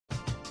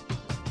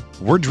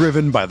We're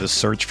driven by the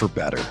search for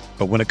better.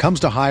 But when it comes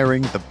to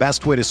hiring, the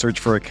best way to search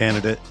for a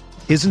candidate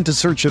isn't to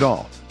search at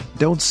all.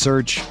 Don't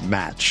search,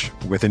 match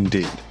with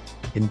Indeed.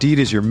 Indeed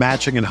is your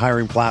matching and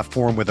hiring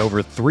platform with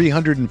over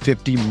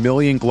 350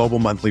 million global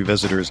monthly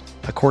visitors,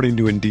 according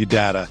to Indeed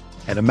data,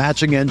 and a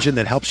matching engine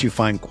that helps you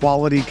find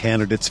quality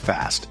candidates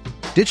fast.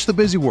 Ditch the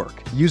busy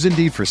work. Use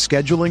Indeed for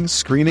scheduling,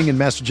 screening, and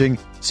messaging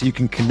so you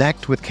can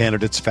connect with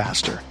candidates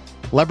faster.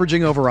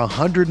 Leveraging over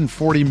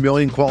 140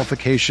 million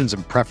qualifications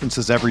and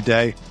preferences every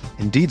day,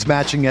 Indeed's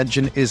matching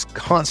engine is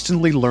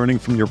constantly learning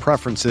from your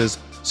preferences,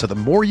 so the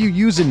more you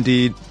use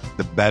Indeed,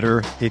 the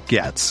better it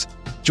gets.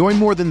 Join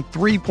more than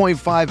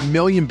 3.5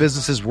 million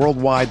businesses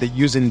worldwide that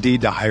use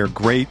Indeed to hire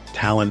great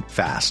talent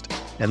fast.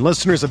 And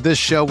listeners of this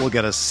show will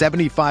get a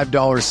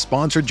 $75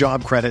 sponsored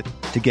job credit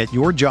to get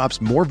your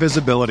jobs more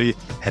visibility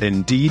at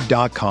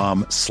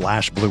Indeed.com/Blue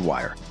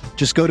Wire.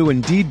 Just go to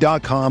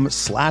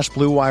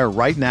Indeed.com/Blue Wire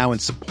right now and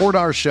support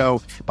our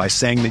show by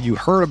saying that you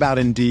heard about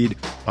Indeed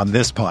on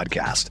this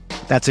podcast.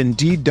 That's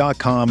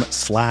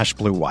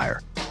Indeed.com/Blue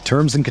Wire.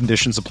 Terms and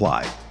conditions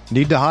apply.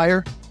 Need to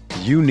hire?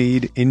 You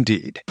need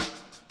Indeed.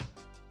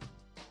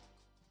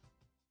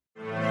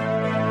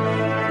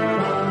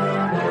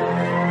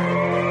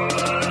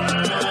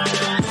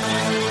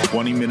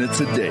 20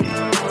 minutes a day,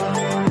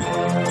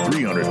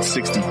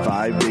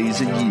 365 days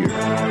a year.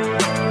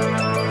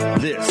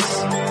 This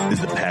is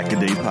the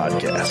Pack-A-Day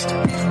Podcast.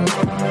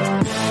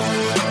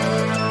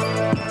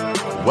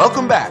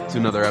 Welcome back to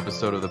another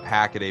episode of the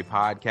Pack-A-Day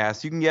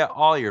Podcast. You can get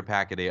all your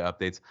Pack-A-Day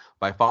updates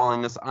by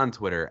following us on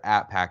Twitter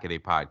at Pack-A-Day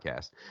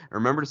Podcast. And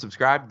remember to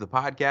subscribe to the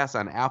podcast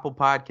on Apple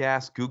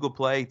Podcasts, Google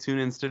Play,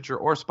 TuneIn, Stitcher,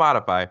 or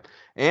Spotify.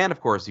 And, of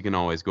course, you can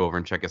always go over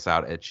and check us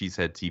out at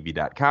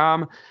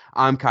cheeseheadtv.com.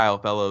 I'm Kyle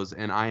Fellows,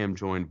 and I am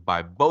joined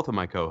by both of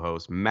my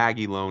co-hosts,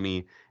 Maggie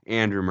Loney,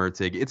 Andrew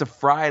Mertig. It's a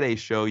Friday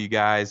show, you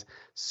guys.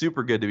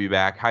 Super good to be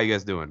back. How you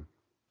guys doing?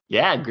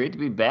 Yeah, great to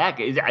be back.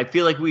 I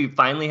feel like we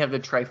finally have the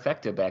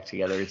trifecta back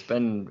together. It's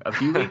been a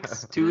few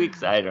weeks, 2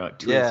 weeks, I don't know,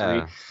 two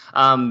or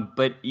 3.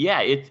 But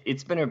yeah,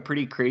 it's been a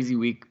pretty crazy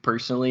week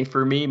personally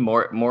for me.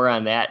 More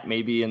on that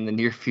maybe in the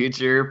near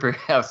future,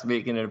 perhaps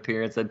making an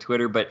appearance on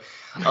Twitter. But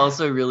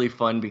also really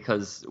fun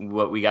because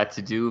what we got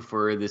to do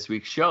for this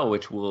week's show,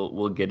 which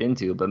we'll get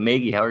into. But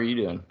Maggie, how are you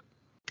doing?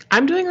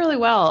 I'm doing really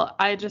well.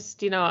 I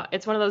just,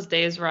 it's one of those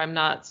days where I'm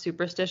not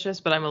superstitious,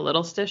 but I'm a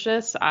little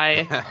stitious.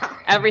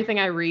 Everything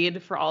I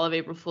read for all of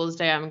April Fool's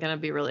Day, I'm going to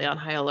be really on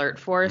high alert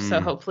for. So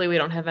hopefully we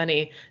don't have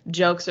any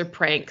jokes or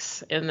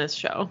pranks in this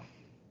show.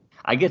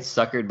 I get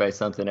suckered by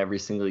something every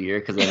single year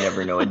because I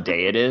never know what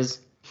day it is.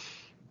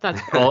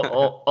 That's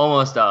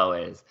almost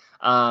always.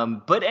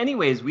 But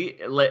anyways,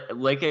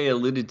 like I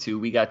alluded to,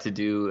 we got to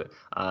do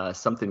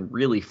something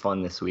really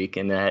fun this week,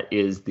 and that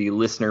is the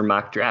listener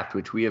mock draft,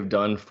 which we have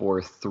done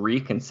for 3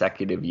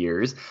 consecutive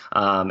years.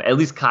 At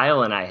least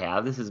Kyle and I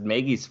have. This is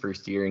Maggie's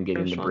first year in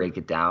getting to break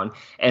it down.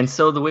 And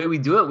so the way we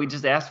do it, we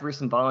just ask for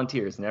some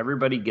volunteers, and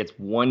everybody gets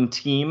one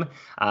team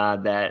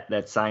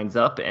that signs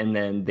up, and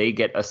then they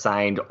get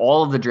assigned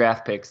all of the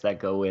draft picks that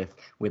go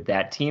with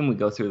that team. We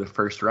go through the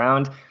first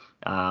round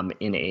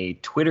in a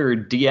Twitter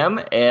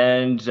DM,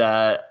 and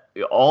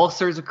all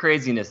sorts of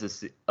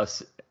craziness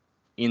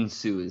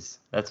ensues.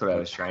 That's what I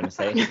was trying to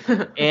say.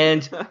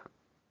 And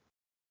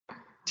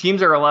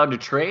teams are allowed to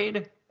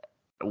trade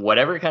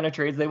whatever kind of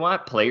trades they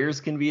want. Players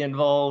can be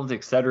involved,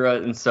 etc.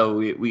 And so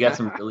we got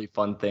some really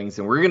fun things,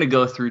 and we're going to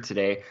go through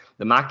today.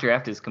 The mock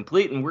draft is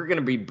complete, and we're going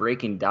to be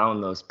breaking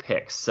down those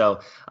picks.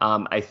 So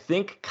I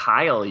think,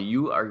 Kyle,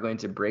 you are going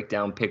to break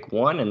down pick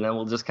 1, and then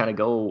we'll just kind of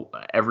go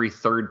every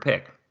third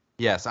pick.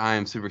 Yes, I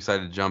am super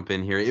excited to jump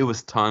in here. It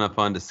was a ton of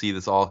fun to see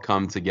this all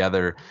come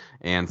together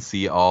and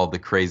see all the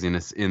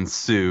craziness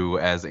ensue,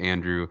 as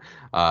Andrew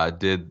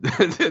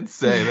did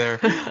say there.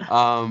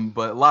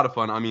 But a lot of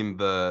fun. I mean,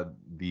 the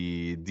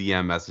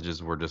DM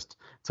messages were just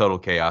total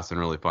chaos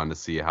and really fun to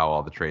see how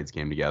all the trades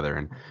came together.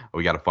 And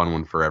we got a fun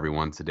one for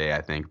everyone today,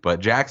 I think. But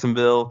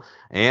Jacksonville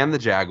and the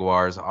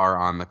Jaguars are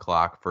on the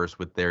clock first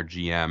with their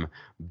GM,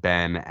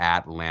 Ben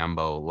at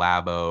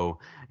Labo.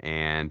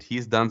 And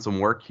he's done some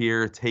work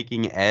here,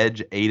 taking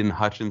edge Aiden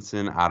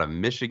Hutchinson out of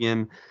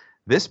Michigan.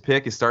 This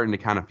pick is starting to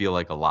kind of feel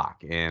like a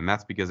lock, and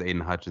that's because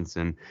Aiden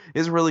Hutchinson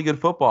is a really good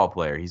football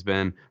player. He's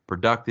been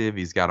productive.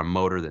 He's got a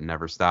motor that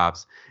never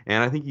stops,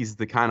 and I think he's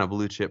the kind of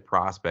blue chip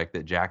prospect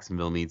that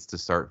Jacksonville needs to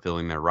start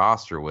filling their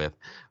roster with.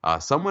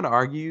 Some would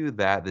argue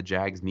that the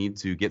Jags need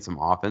to get some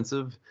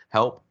offensive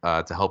help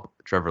to help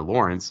Trevor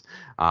Lawrence,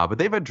 but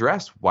they've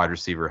addressed wide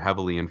receiver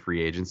heavily in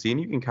free agency,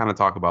 and you can kind of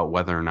talk about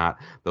whether or not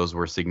those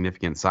were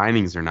significant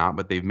signings or not,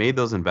 but they've made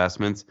those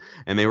investments,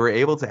 and they were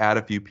able to add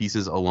a few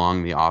pieces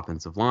along the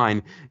offensive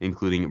line,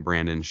 including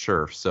Brandon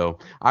Scherf. So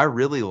I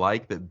really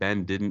like that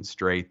Ben didn't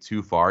stray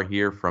too far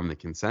here from the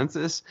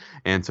consensus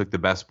and took the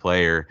best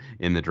player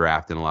in the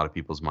draft in a lot of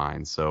people's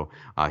minds. So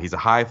he's a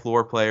high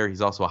floor player.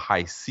 He's also a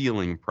high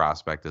ceiling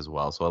prospect as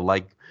well. So I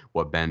like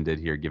what Ben did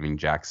here, giving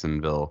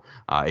Jacksonville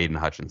Aiden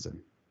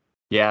Hutchinson.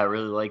 Yeah, I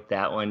really like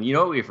that one. You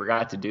know what we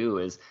forgot to do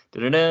is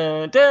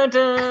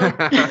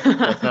da-da-da-da-da.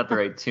 That's not the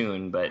right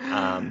tune, but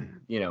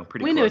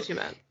pretty We close. knew what you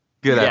meant.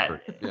 Good Yeah.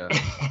 effort. Yeah.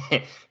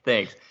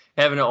 Thanks.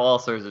 Having all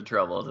sorts of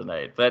trouble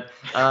tonight. But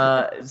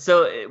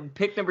so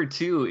pick number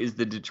 2 is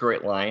the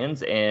Detroit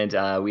Lions,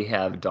 and we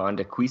have Dawn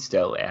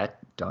DeQuisto at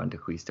Dawn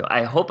DeQuisto.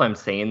 I hope I'm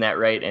saying that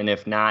right, and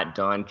if not,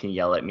 Dawn can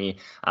yell at me.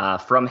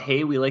 From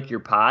Hey, We Like Your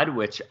Pod,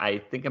 which I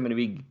think I'm going to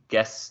be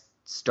guest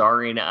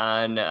starring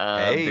on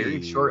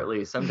very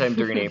shortly, sometime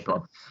during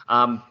April.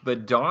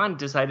 But Dawn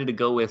decided to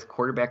go with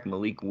quarterback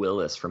Malik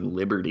Willis from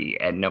Liberty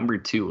at number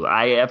 2.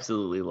 I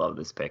absolutely love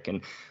this pick.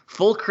 And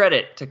full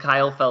credit to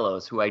Kyle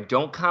Fellows, who I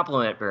don't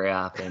compliment very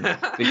often,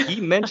 but he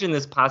mentioned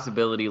this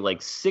possibility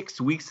like 6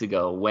 weeks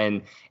ago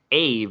when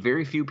A,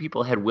 very few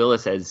people had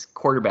Willis as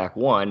quarterback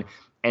 1,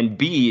 and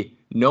B,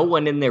 no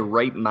one in their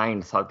right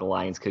mind thought the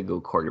Lions could go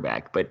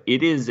quarterback. But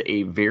it is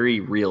a very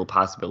real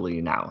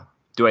possibility now.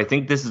 Do I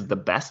think this is the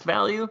best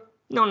value?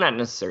 No, not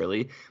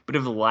necessarily. But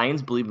if the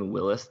Lions believe in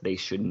Willis, they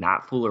should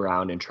not fool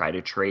around and try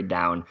to trade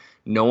down.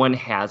 No one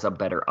has a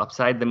better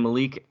upside than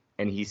Malik,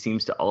 and he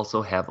seems to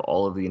also have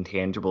all of the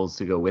intangibles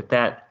to go with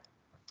that.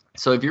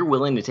 So if you're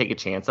willing to take a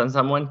chance on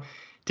someone,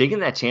 taking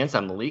that chance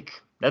on Malik,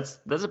 that's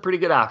a pretty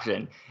good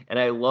option. And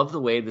I love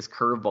the way this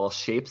curveball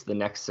shapes the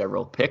next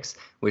several picks,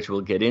 which we'll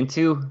get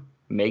into.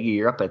 Maggie,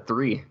 you're up at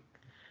 3.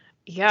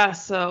 Yeah,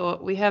 so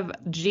we have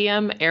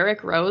GM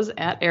Eric Rose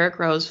at Eric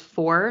Rose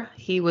 4.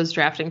 He was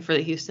drafting for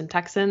the Houston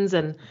Texans,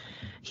 and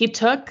he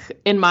took,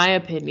 in my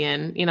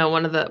opinion,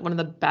 one of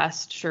the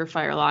best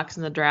surefire locks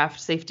in the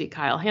draft, safety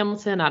Kyle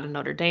Hamilton out of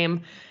Notre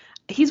Dame.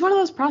 He's one of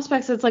those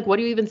prospects that's like, what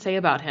do you even say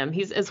about him?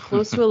 He's as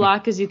close to a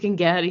lock as you can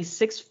get. He's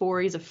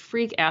 6'4". He's a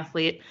freak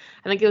athlete.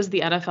 I think it was the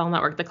NFL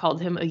Network that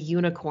called him a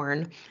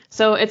unicorn.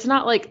 So it's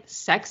not like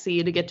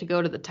sexy to get to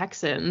go to the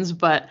Texans,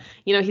 but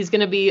he's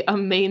going to be a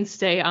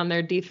mainstay on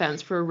their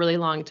defense for a really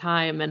long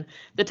time. And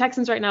the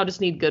Texans right now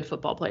just need good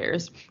football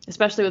players,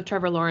 especially with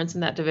Trevor Lawrence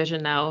in that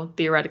division now,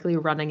 theoretically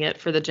running it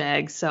for the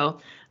Jags. So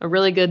a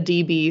really good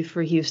DB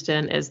for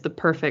Houston is the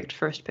perfect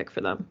first pick for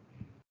them.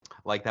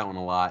 Like that one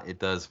a lot. It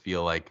does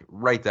feel like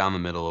right down the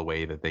middle a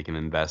way that they can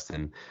invest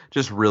and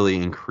just really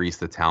increase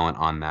the talent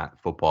on that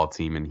football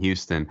team in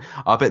Houston.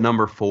 Up at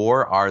number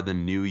 4 are the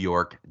New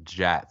York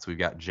Jets. We've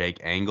got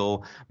Jake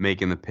Angle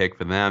making the pick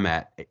for them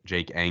at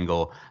Jake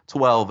Angle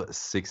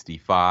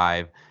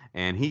 1265.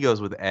 And he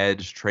goes with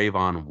edge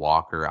Trayvon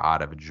Walker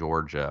out of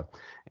Georgia.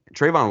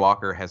 Trayvon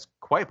Walker has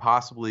quite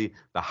possibly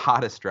the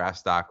hottest draft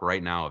stock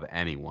right now of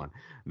anyone.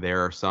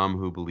 There are some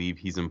who believe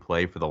he's in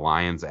play for the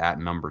Lions at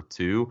number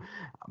 2,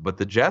 but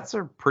the Jets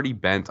are pretty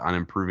bent on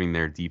improving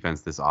their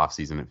defense this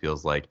offseason, it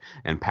feels like,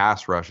 and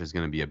pass rush is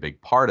going to be a big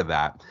part of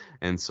that.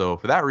 And so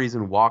for that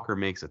reason, Walker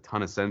makes a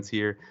ton of sense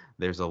here.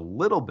 There's a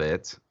little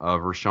bit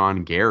of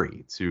Rashawn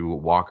Gary to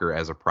Walker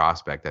as a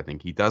prospect. I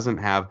think he doesn't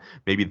have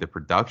maybe the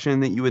production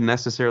that you would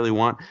necessarily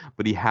want,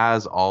 but he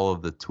has all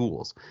of the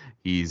tools.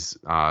 He's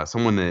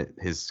someone that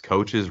his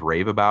coaches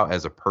rave about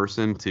as a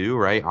person too,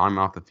 right? On and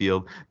off the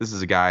field. This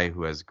is a guy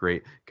who has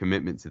great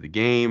commitment to the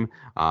game,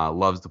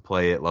 loves to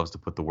play it, loves to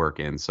put the work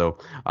in. So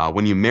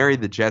when you marry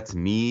the Jets'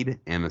 need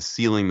and the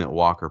ceiling that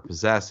Walker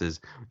possesses,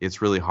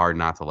 it's really hard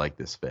not to like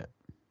this fit.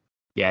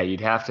 Yeah,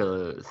 you'd have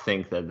to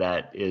think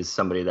that is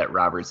somebody that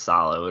Robert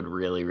Saleh would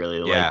really, really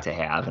like to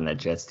have in that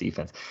Jets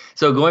defense.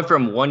 So going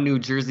from one New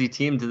Jersey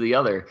team to the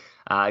other,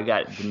 I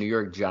got the New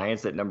York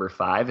Giants at number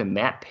 5, and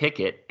Matt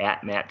Pickett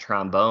at Matt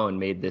Trombone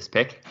made this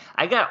pick.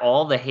 I got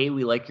all the Hey,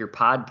 We Like Your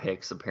Pod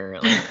picks,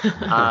 apparently.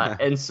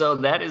 And so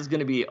that is going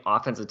to be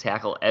offensive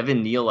tackle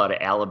Evan Neal out of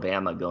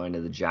Alabama going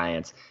to the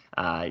Giants.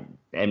 And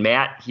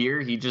Matt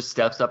here, he just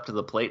steps up to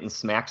the plate and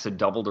smacks a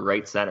double to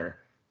right center.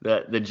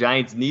 The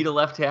Giants need a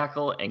left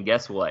tackle, and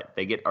guess what?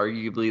 They get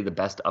arguably the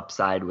best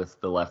upside with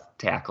the left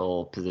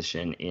tackle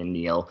position in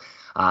Neal.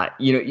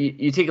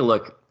 You take a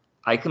look.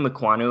 Ike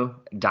Mekwonu,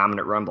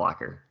 dominant run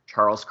blocker.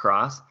 Charles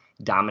Cross,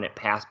 dominant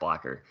pass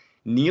blocker.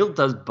 Neal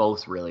does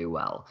both really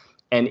well.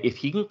 And if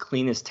he can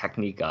clean his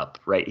technique up,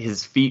 right,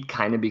 his feet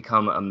kind of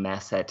become a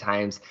mess at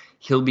times,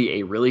 he'll be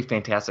a really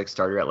fantastic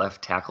starter at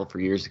left tackle for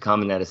years to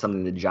come, and that is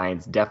something the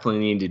Giants definitely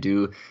need to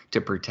do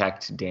to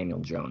protect Daniel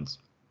Jones.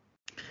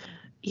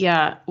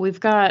 Yeah, we've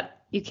got,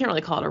 you can't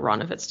really call it a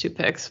run if it's 2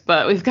 picks,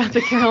 but we've got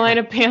the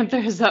Carolina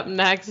Panthers up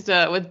next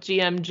with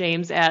GM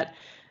James at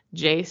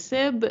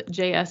JSIB,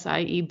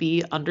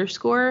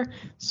 JSIEB_.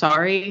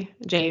 Sorry,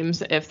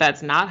 James, if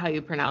that's not how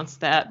you pronounce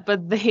that,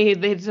 but they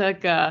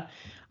took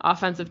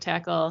offensive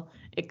tackle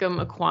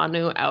Ikem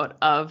Ekwonu out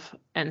of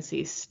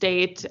NC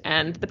State,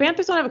 and the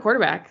Panthers don't have a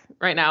quarterback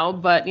right now,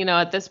 but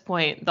at this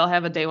point they'll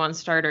have a day 1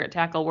 starter at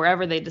tackle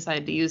wherever they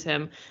decide to use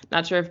him.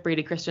 Not sure if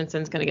Brady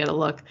Christensen's going to get a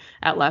look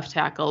at left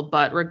tackle,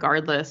 but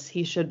regardless,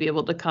 he should be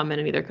able to come in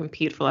and either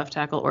compete for left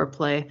tackle or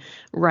play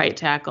right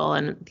tackle,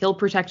 and he'll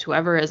protect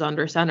whoever is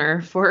under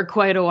center for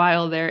quite a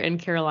while there in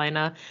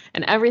Carolina.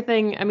 And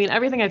everything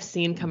I've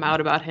seen come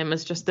out about him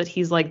is just that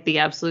he's like the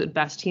absolute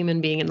best human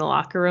being in the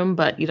locker room,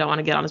 but you don't want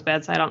to get on his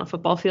bad side on a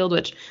football field,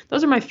 which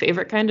those are my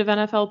favorite kind of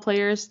NFL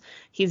players.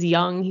 He's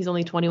young, he's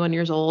only 21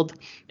 years old,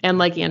 and And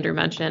like Andrew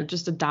mentioned,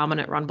 just a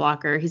dominant run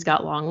blocker. He's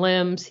got long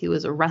limbs. He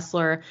was a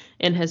wrestler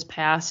in his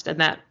past,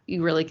 and that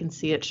you really can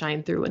see it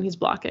shine through when he's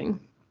blocking.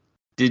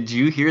 Did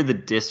you hear the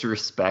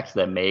disrespect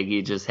that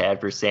Maggie just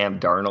had for Sam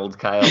Darnold,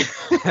 Kyle?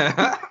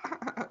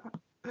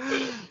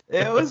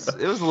 It was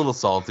a little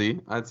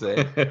salty, I'd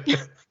say.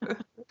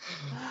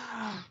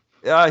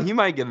 He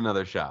might get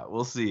another shot.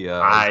 We'll see.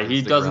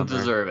 He doesn't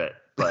deserve it,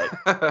 but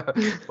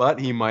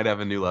but he might have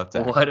a new left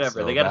tackle. Whatever,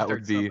 so they got to that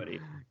start would be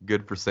somebody.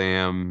 Good for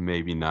Sam,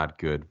 maybe not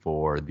good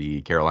for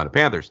the Carolina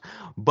Panthers.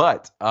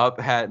 But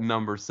up at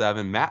number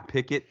 7, Matt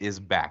Pickett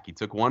is back. He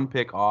took one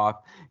pick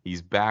off.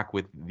 He's back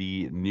with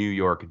the New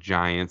York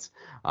Giants,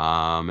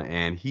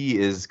 and he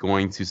is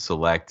going to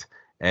select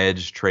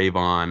edge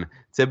Trayvon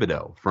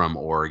Thibodeau from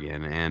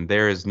Oregon. And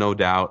there is no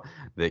doubt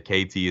that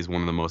KT is one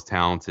of the most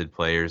talented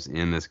players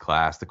in this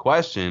class. The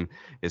question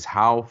is,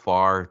 how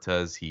far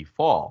does he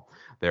fall?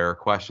 There are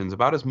questions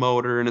about his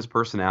motor and his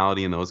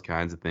personality and those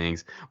kinds of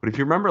things. But if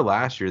you remember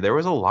last year, there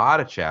was a lot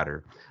of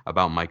chatter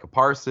about Micah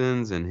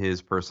Parsons and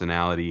his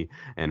personality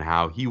and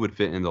how he would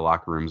fit into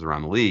locker rooms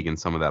around the league and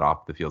some of that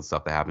off the field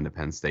stuff that happened at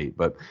Penn State.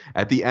 But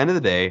at the end of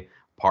the day,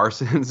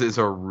 Parsons is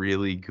a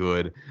really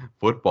good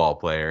football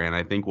player, and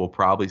I think we'll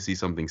probably see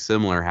something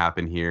similar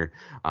happen here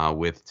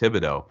with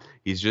Thibodeau.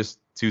 He's just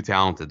too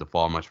talented to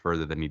fall much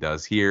further than he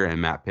does here,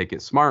 and Matt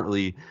Pickett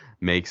smartly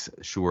makes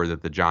sure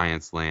that the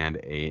Giants land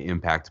a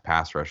impact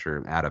pass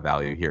rusher at a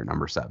value here at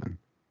number 7.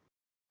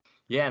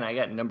 Yeah, and I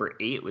got number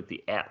 8 with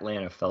the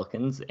Atlanta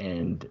Falcons,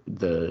 and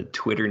the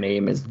Twitter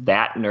name is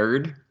That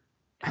Nerd,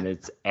 and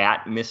it's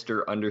at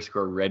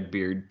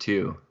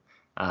Mr_Redbeard2.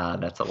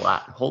 That's a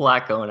whole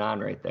lot going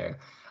on right there.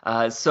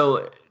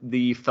 So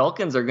the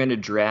Falcons are going to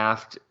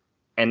draft,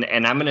 and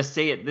I'm going to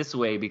say it this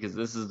way because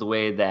this is the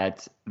way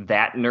that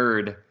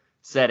Nerd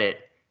said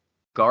it,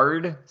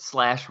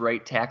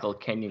 guard/right tackle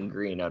Kenyon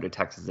Green out of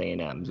Texas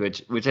A&M,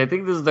 which I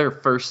think this is their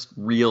first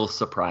real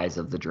surprise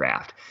of the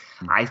draft.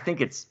 I think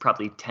it's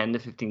probably 10 to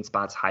 15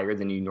 spots higher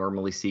than you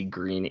normally see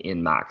Green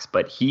in mocks,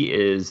 but he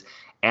is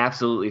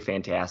absolutely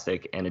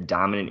fantastic and a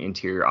dominant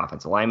interior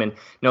offensive lineman.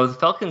 Now, if the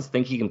Falcons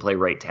think he can play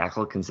right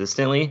tackle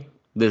consistently,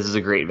 this is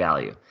a great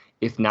value.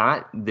 If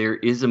not, there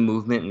is a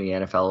movement in the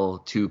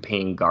NFL to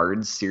paying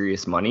guards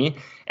serious money,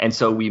 and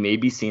so we may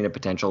be seeing a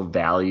potential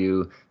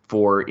value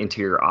for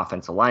interior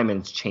offensive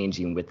linemen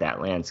changing with that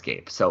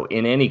landscape. So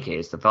in any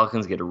case, the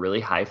Falcons get a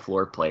really high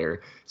floor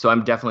player. So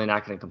I'm definitely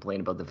not going to complain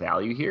about the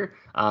value here.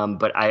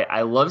 But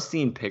I love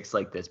seeing picks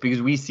like this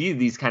because we see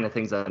these kind of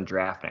things on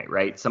draft night,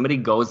 right? Somebody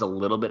goes a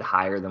little bit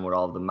higher than what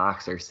all of the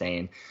mocks are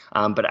saying.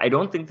 But I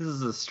don't think this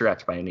is a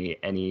stretch by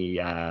any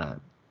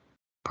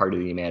part of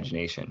the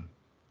imagination.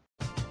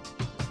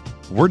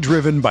 We're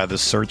driven by the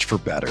search for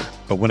better.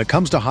 But when it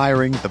comes to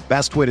hiring, the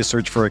best way to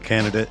search for a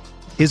candidate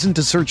isn't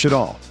to search at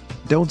all.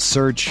 Don't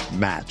search,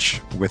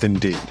 match with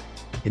Indeed.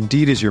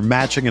 Indeed is your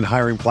matching and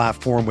hiring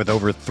platform with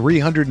over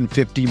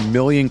 350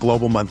 million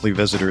global monthly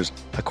visitors,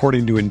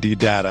 according to Indeed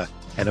data,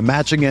 and a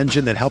matching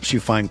engine that helps you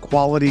find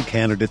quality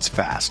candidates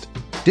fast.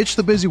 Ditch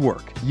the busy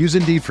work. Use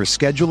Indeed for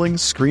scheduling,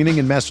 screening,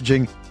 and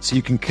messaging so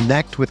you can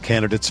connect with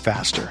candidates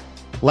faster.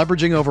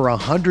 Leveraging over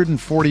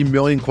 140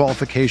 million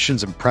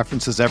qualifications and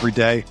preferences every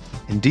day,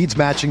 Indeed's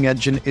matching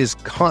engine is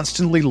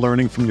constantly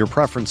learning from your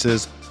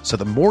preferences, so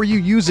the more you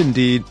use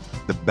Indeed,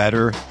 the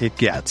better it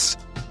gets.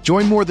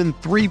 Join more than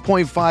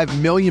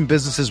 3.5 million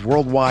businesses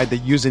worldwide that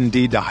use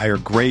Indeed to hire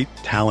great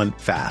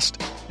talent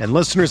fast. And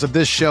listeners of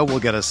this show will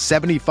get a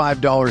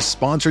 $75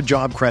 sponsored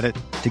job credit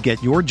to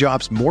get your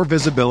jobs more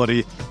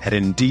visibility at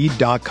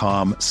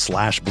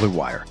Indeed.com/Blue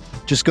Wire.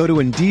 Just go to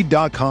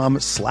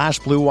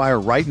Indeed.com/Blue Wire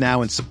right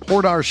now and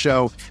support our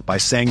show by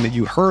saying that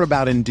you heard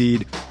about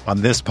Indeed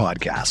on this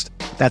podcast.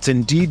 That's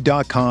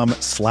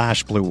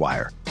Indeed.com/Blue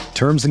Wire.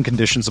 Terms and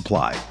conditions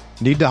apply.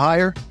 Need to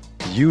hire?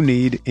 You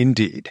need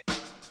Indeed.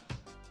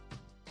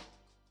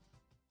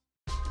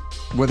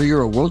 Whether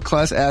you're a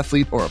world-class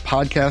athlete or a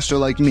podcaster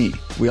like me,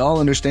 we all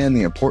understand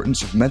the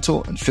importance of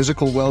mental and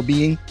physical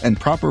well-being and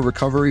proper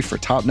recovery for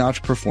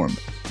top-notch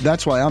performance.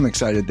 That's why I'm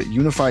excited that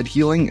Unified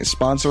Healing is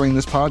sponsoring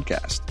this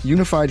podcast.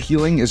 Unified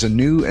Healing is a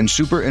new and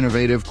super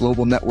innovative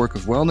global network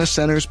of wellness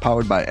centers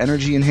powered by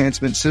Energy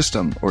Enhancement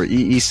System, or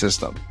EE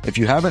System. If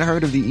you haven't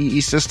heard of the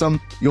EE System,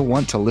 you'll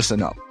want to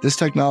listen up. This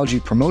technology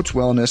promotes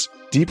wellness,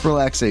 deep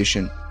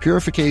relaxation,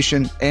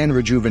 purification, and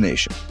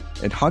rejuvenation.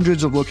 At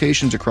hundreds of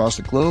locations across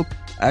the globe,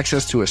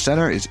 access to a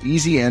center is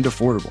easy and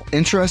affordable.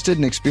 Interested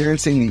in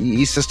experiencing the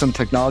EE System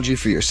technology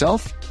for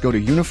yourself? Go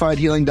to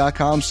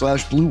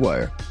unifiedhealing.com/Blue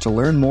Wire to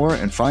learn more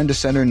and find a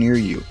center near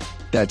you.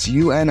 That's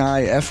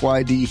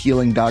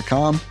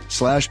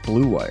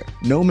UNIFYDhealing.com/Blue Wire.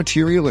 No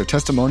material or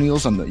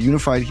testimonials on the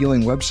Unified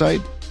Healing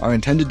website are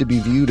intended to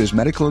be viewed as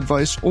medical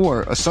advice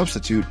or a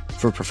substitute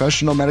for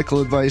professional medical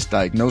advice,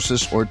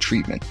 diagnosis, or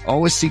treatment.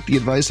 Always seek the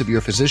advice of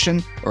your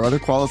physician or other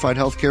qualified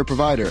healthcare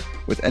provider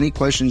with any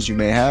questions you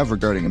may have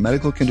regarding a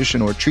medical condition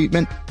or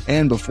treatment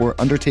and before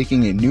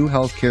undertaking a new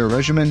healthcare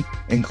regimen,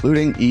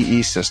 including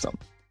EE System.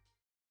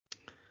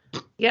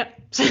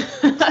 Yep.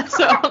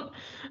 So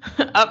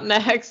up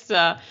next,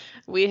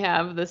 We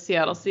have the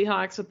Seattle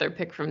Seahawks with their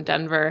pick from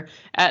Denver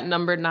at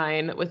number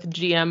 9 with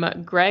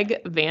GM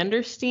Greg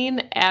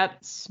Vanderstein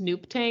at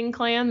Snoop Tang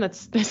Clan.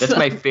 That's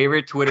my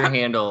favorite Twitter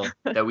handle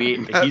that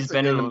he's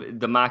been in good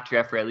the mock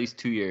draft for at least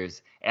 2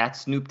 years. At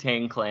Snoop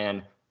Tang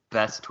Clan,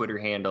 best Twitter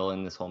handle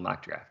in this whole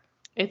mock draft.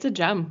 It's a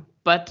gem,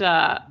 but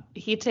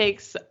he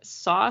takes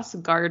Sauce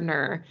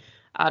Gardner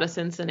out of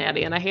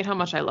Cincinnati, and I hate how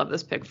much I love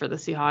this pick for the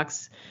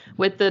Seahawks.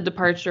 With the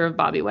departure of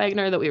Bobby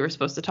Wagner that we were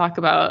supposed to talk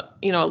about,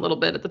 a little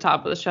bit at the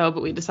top of the show,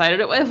 but we decided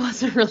it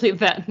wasn't really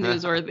that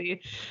newsworthy.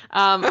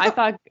 I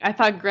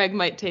thought Greg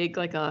might take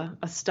like a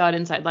stud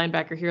inside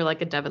linebacker here,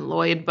 like a Devin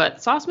Lloyd,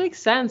 but Sauce makes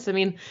sense. I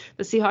mean,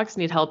 the Seahawks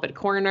need help at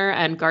corner,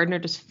 and Gardner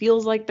just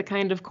feels like the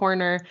kind of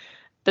corner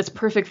that's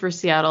perfect for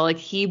Seattle. Like,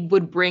 he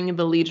would bring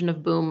the Legion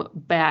of Boom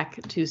back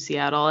to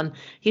Seattle. And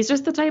he's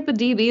just the type of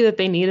DB that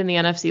they need in the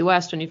NFC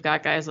West when you've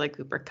got guys like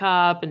Cooper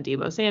Kupp and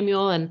Deebo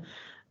Samuel and,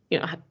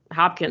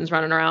 Hopkins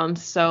running around.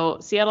 So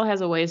Seattle has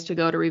a ways to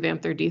go to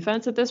revamp their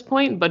defense at this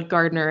point, but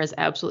Gardner is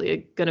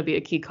absolutely going to be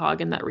a key cog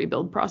in that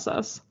rebuild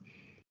process.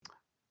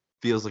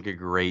 Feels like a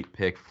great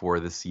pick for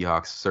the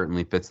Seahawks.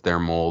 Certainly fits their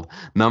mold.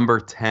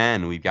 Number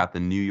 10, we've got the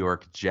New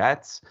York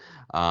Jets.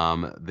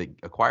 They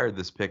acquired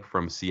this pick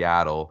from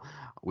Seattle.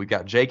 We've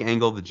got Jake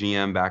Engel, the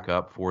GM, back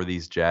up for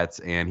these Jets,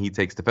 and he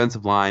takes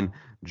defensive line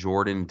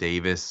Jordan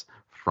Davis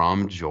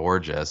from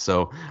Georgia.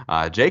 So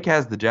Jake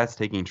has the Jets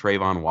taking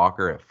Trayvon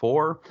Walker at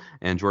 4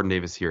 and Jordan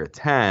Davis here at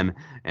 10,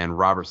 and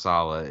Robert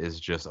Saleh is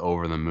just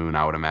over the moon,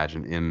 I would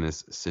imagine, in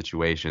this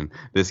situation.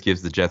 This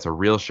gives the Jets a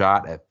real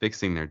shot at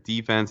fixing their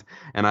defense,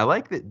 and I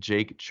like that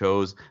Jake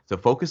chose to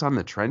focus on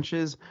the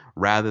trenches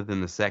rather than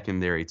the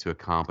secondary to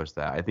accomplish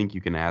that. I think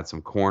you can add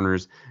some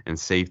corners and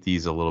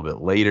safeties a little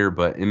bit later,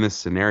 but in this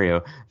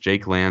scenario,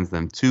 Jake lands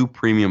them 2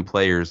 premium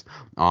players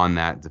on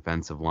that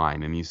defensive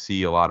line, and you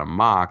see a lot of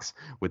mocks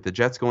with the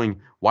Jets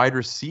going wide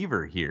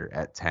receiver here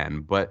at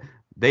 10, but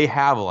they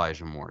have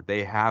Elijah Moore.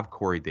 They have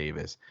Corey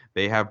Davis.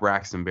 They have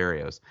Braxton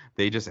Berrios.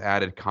 They just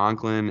added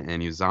Conklin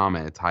and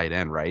Uzama at tight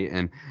end, right?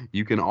 And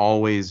you can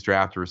always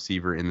draft a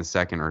receiver in the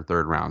 2nd or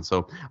 3rd round.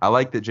 So I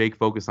like that Jake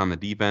focused on the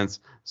defense,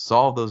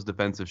 solve those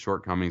defensive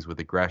shortcomings with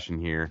aggression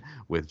here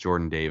with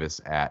Jordan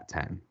Davis at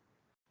 10.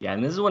 Yeah,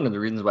 and this is one of the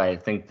reasons why I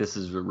think this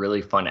is a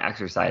really fun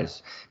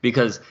exercise,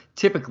 because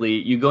typically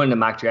you go into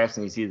mock drafts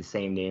and you see the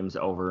same names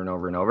over and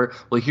over and over.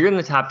 Well, here in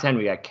the top 10,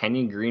 we got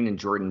Kenyon Green and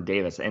Jordan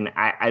Davis, and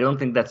I don't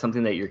think that's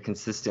something that you're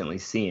consistently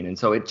seeing. And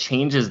so it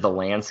changes the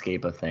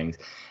landscape of things.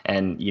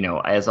 And,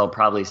 as I'll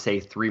probably say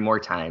 3 more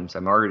times,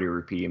 I'm already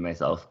repeating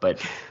myself,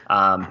 but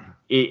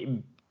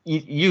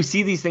you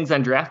see these things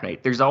on draft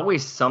night. There's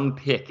always some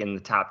pick in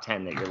the top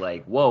 10 that you're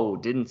like, whoa,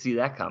 didn't see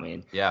that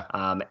coming. Yeah.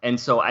 And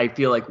so I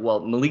feel like, well,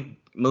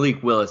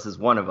 Malik Willis is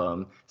one of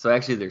them. So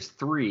actually there's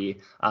 3,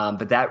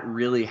 but that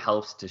really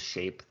helps to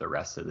shape the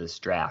rest of this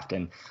draft.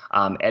 And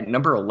at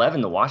number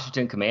 11, the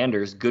Washington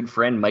Commanders' good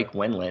friend Mike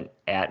Wendlandt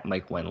at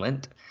Mike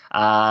Wendlandt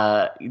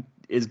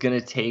is going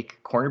to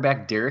take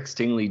cornerback Derek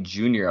Stingley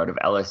Jr. out of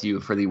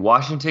LSU for the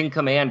Washington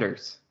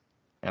Commanders.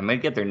 I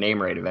might get their name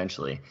right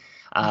eventually.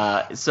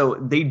 So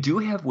they do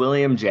have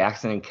William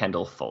Jackson and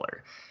Kendall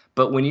Fuller.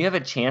 But when you have a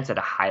chance at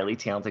a highly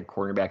talented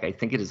cornerback, I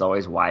think it is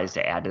always wise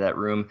to add to that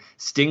room.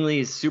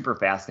 Stingley is super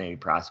fascinating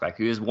prospect.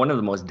 He was one of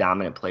the most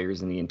dominant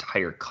players in the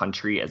entire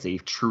country as a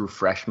true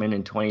freshman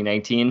in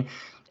 2019.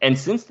 And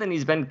since then,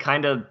 he's been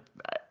kind of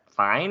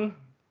fine.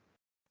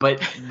 But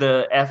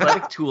the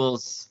athletic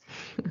tools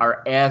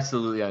are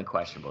absolutely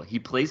unquestionable. He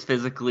plays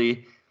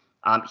physically.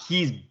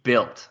 He's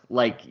built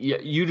like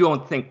you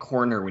don't think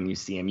corner when you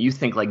see him. You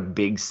think like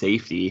big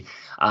safety,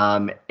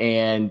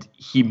 and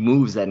he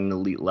moves at an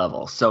elite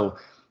level. So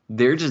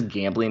they're just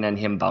gambling on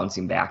him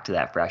bouncing back to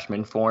that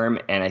freshman form.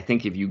 And I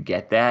think if you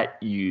get that,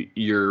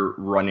 you're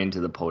run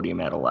into the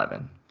podium at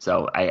 11.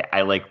 So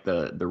I like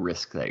the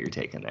risk that you're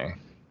taking there.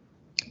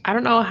 I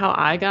don't know how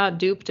I got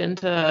duped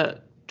into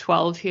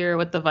 12 here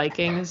with the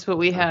Vikings, but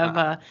we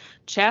have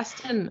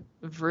Chasten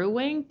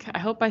Vruwink. I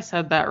hope I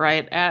said that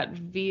right, at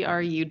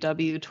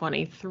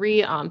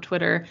VRUW23 on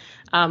Twitter.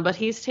 But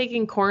he's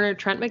taking corner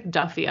Trent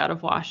McDuffie out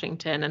of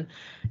Washington. And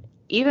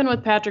even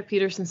with Patrick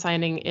Peterson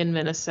signing in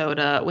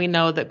Minnesota, we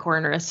know that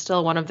corner is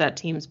still one of that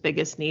team's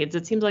biggest needs.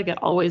 It seems like it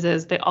always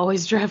is. They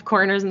always draft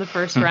corners in the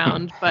first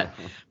round, but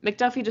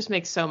McDuffie just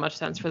makes so much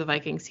sense for the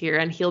Vikings here,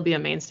 and he'll be a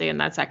mainstay in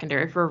that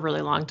secondary for a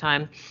really long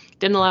time.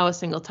 Didn't allow a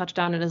single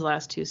touchdown in his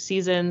last 2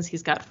 seasons.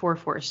 He's got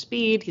 4.4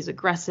 speed. He's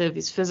aggressive.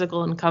 He's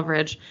physical in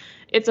coverage.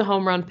 It's a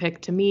home run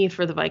pick to me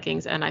for the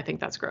Vikings, and I think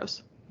that's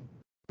gross.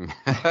 All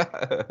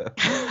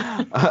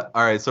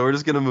right, so we're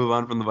just going to move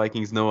on from the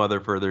Vikings. No other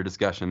further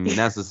discussion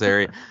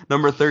necessary.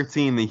 Number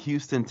 13, the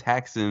Houston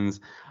Texans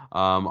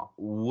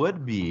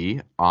would be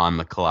on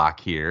the clock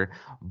here,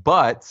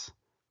 but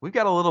we've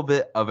got a little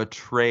bit of a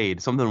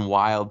trade, something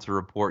wild to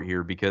report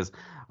here, because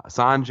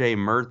Sanjay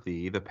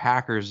Murthy, the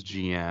Packers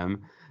GM,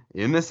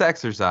 in this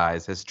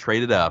exercise has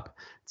traded up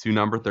to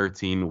number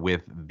 13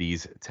 with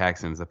these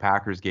Texans. The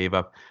Packers gave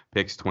up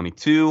picks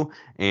 22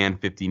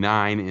 and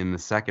 59 in the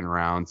second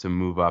round to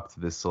move up to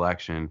this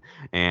selection.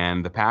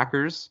 And the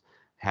Packers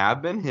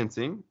have been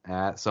hinting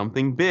at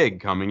something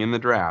big coming in the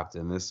draft,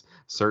 and this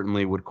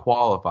certainly would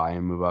qualify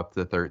and move up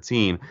to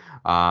 13.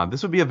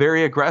 This would be a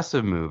very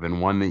aggressive move,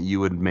 and one that you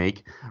would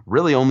make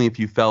really only if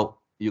you felt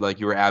you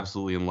were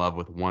absolutely in love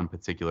with one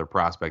particular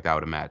prospect, I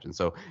would imagine.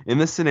 So in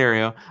this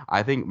scenario,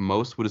 I think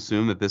most would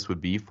assume that this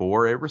would be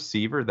for a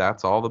receiver.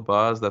 That's all the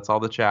buzz. That's all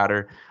the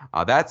chatter.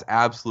 That's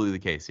absolutely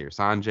the case here.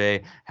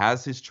 Sanjay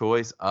has his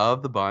choice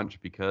of the bunch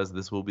because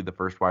this will be the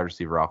first wide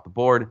receiver off the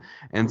board.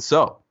 And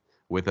so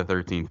with the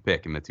 13th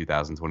pick in the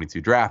 2022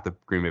 draft, the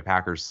Green Bay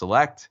Packers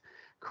select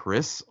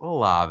Chris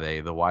Olave,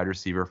 the wide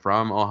receiver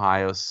from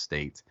Ohio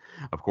State.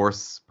 Of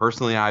course,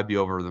 personally, I'd be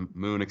over the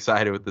moon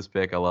excited with this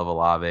pick. I love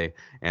Olave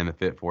and the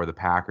fit for the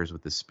Packers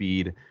with the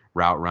speed,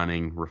 route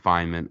running,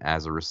 refinement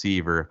as a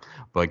receiver.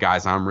 But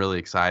guys, I'm really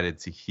excited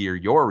to hear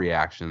your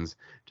reactions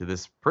to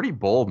this pretty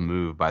bold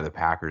move by the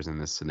Packers in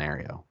this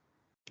scenario.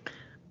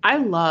 I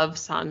love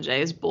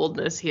Sanjay's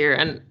boldness here.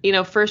 And,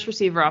 first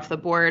receiver off the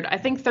board, I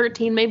think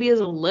 13 maybe is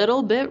a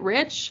little bit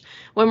rich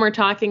when we're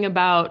talking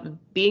about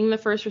being the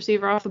first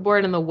receiver off the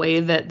board and the way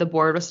that the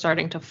board was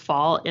starting to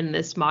fall in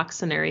this mock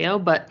scenario.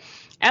 But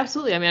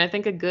absolutely, I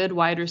think a good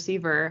wide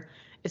receiver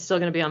is still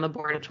going to be on the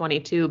board at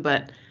 22.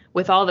 But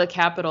with all the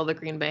capital that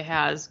Green Bay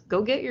has,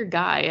 go get your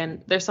guy.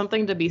 And there's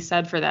something to be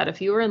said for that.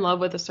 If you were in love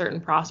with a certain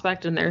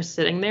prospect and they're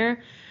sitting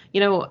there,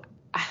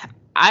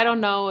 I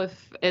don't know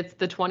if it's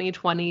the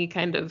 2020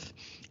 kind of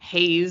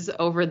haze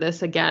over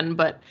this again,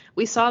 but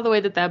we saw the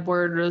way that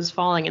board was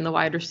falling and the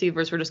wide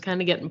receivers were just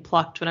kind of getting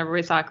plucked whenever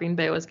we thought Green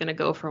Bay was going to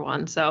go for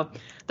one. So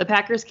the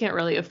Packers can't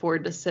really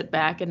afford to sit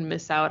back and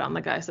miss out on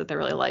the guys that they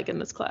really like in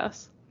this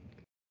class.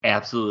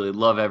 Absolutely.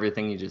 Love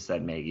everything you just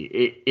said,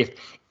 Maggie.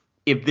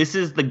 If this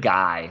is the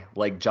guy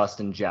like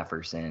Justin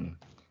Jefferson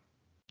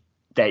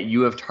that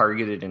you have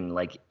targeted and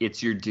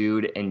it's your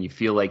dude and you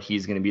feel like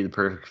he's going to be the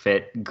perfect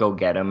fit, go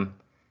get him.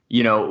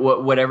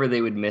 Whatever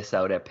they would miss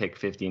out at pick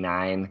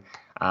 59,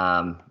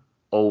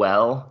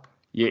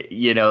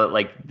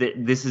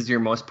 this is your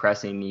most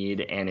pressing need.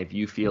 And if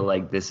you feel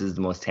like this is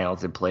the most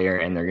talented player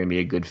and they're going to be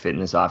a good fit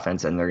in this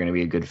offense and they're going to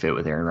be a good fit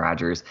with Aaron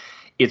Rodgers,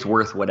 it's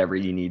worth whatever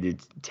you need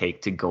to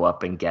take to go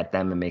up and get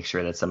them and make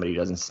sure that somebody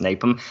doesn't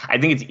snipe them. I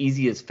think it's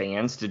easy as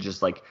fans to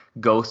just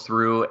go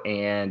through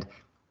and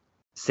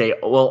say,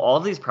 well, all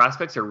of these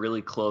prospects are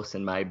really close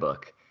in my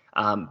book.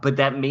 But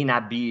that may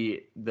not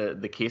be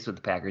the case with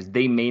the Packers.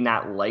 They may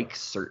not like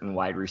certain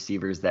wide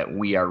receivers that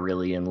we are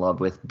really in love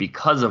with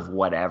because of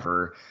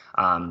whatever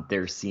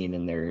they're seeing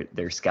in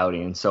their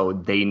scouting. And so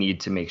they need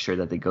to make sure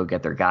that they go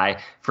get their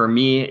guy. For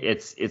me,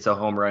 it's a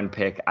home run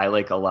pick. I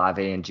like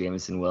Olave and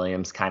Jameson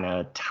Williams kind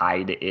of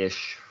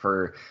tied-ish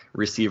for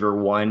receiver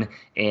one.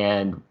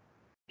 And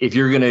if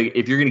you're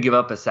gonna give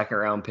up a second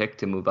round pick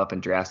to move up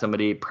and draft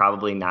somebody,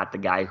 probably not the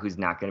guy who's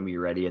not going to be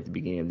ready at the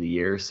beginning of the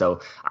year.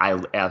 So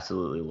I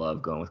absolutely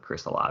love going with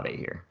Chris Olave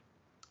here.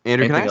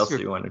 Andrew, Anything else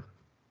you wanted?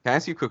 Can I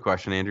ask you a quick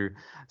question, Andrew?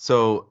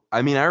 So, I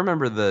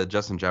remember the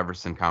Justin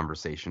Jefferson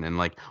conversation, and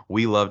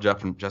we love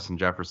Justin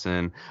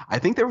Jefferson. I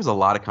think there was a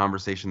lot of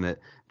conversation that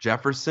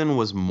Jefferson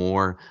was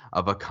more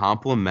of a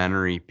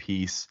complementary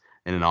piece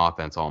in an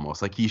offense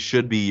almost. He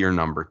should be your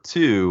number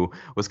two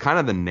was kind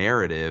of the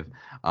narrative.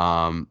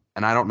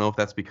 And I don't know if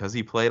that's because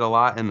he played a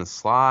lot in the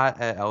slot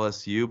at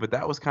LSU, but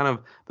that was kind of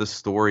the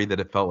story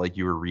that it felt like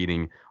you were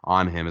reading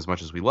on him as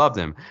much as we loved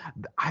him.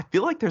 I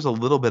feel like there's a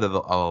little bit of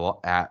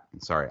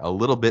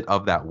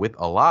that with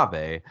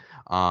Olave,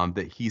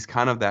 that he's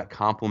kind of that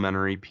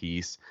complementary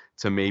piece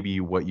to maybe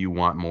what you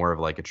want more of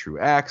a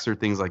true X or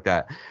things like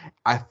that.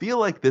 I feel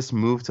like this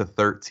move to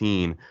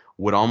 13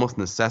 would almost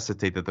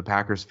necessitate that the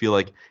Packers feel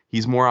like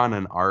he's more on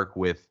an arc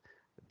with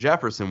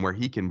Jefferson where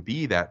he can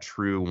be that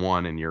true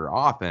one in your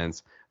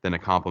offense than a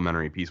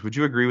complementary piece. Would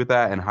you agree with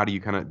that? And how do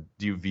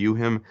you view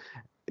him?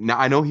 Now,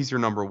 I know he's your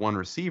number one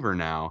receiver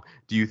now.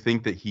 Do you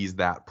think that he's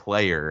that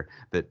player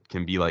that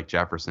can be like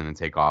Jefferson and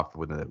take off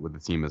with the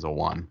team as a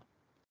one?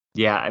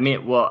 Yeah,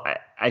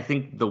 I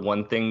think the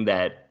one thing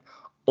that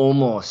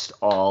almost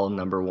all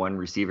number one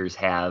receivers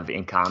have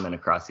in common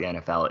across the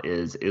NFL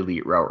is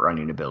elite route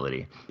running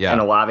ability. Yeah.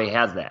 And Olave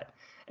has that.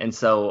 And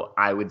so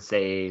I would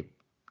say,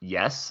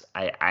 yes,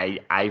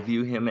 I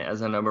view him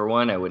as a number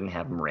one. I wouldn't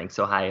have him ranked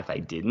so high if I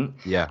didn't.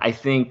 Yeah. I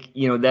think,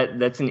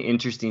 that's an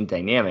interesting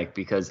dynamic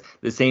because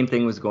the same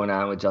thing was going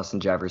on with Justin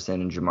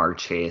Jefferson and Jamar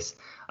Chase.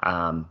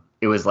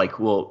 It was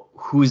well,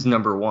 who's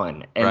number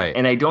one? And, right.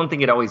 And I don't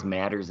think it always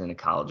matters in a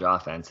college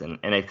offense. And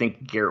I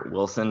think Garrett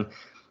Wilson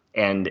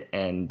and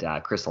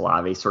Chris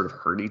Olave sort of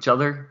hurt each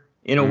other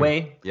in a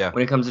way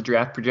when it comes to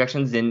draft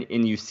projections.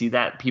 And you see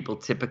that people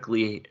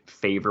typically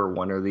favor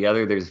one or the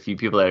other. There's a few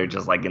people that are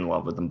just in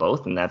love with them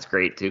both, and that's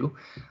great too.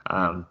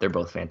 They're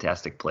both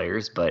fantastic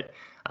players, but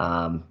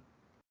I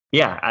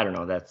don't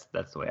know. That's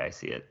the way I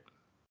see it.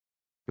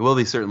 It will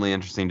be certainly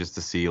interesting just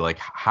to see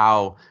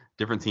how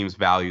different teams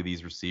value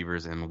these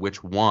receivers and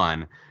which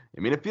one.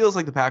 It feels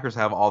like the Packers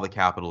have all the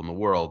capital in the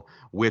world.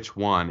 Which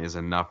one is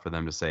enough for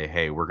them to say,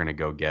 hey, we're going to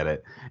go get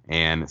it?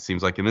 And it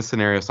seems like in this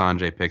scenario,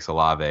 Sanjay picks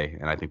Olave,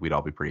 and I think we'd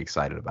all be pretty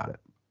excited about it.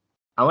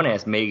 I want to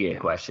ask Maggie a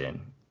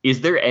question.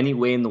 is there any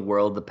way in the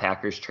world the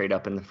Packers trade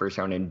up in the first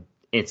round and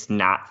it's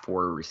not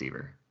for a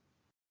receiver?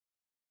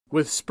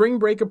 With spring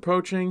break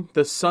approaching,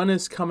 the sun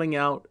is coming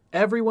out,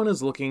 everyone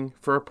is looking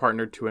for a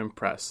partner to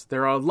impress.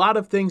 There are a lot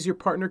of things your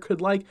partner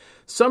could like.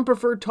 Some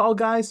prefer tall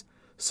guys,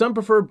 some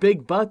prefer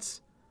big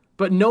butts,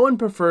 but no one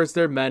prefers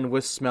their men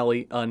with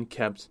smelly,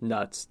 unkempt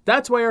nuts.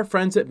 That's why our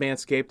friends at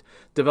Manscaped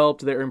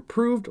developed their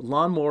improved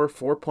Lawnmower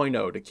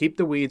 4.0 to keep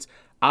the weeds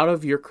out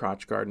of your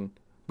crotch garden.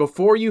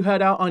 Before you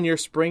head out on your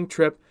spring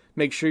trip,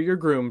 make sure you're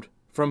groomed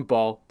from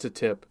ball to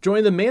tip.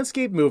 Join the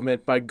Manscaped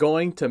movement by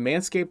going to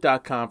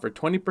manscaped.com for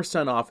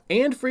 20% off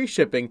and free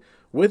shipping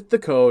with the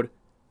code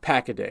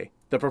PACKADAY.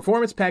 The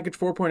Performance Package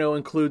 4.0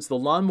 includes the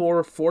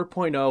Lawnmower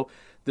 4.0.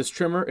 This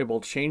trimmer, it will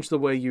change the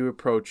way you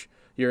approach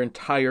your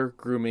entire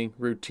grooming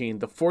routine.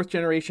 The 4th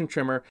generation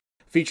trimmer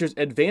features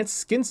advanced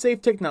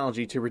skin-safe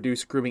technology to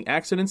reduce grooming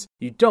accidents.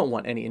 You don't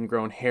want any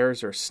ingrown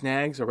hairs or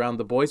snags around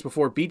the boys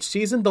before beach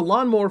season. The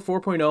Lawnmower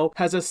 4.0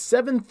 has a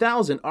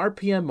 7,000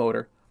 RPM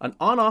motor, an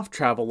on-off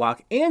travel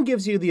lock, and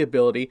gives you the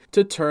ability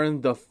to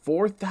turn the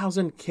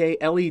 4000K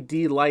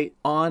LED light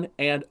on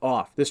and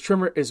off. This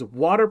trimmer is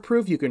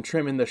waterproof. You can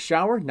trim in the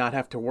shower, not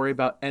have to worry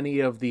about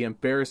any of the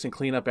embarrassing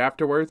cleanup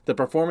afterwards. The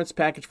Performance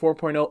Package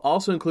 4.0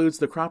 also includes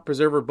the Crop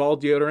Preserver Ball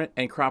Deodorant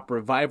and Crop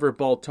Reviver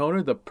Ball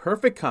Toner, the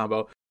perfect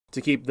combo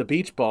to keep the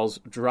beach balls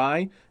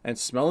dry and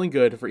smelling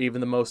good for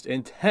even the most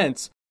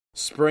intense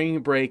spring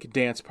break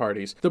dance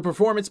parties. The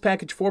Performance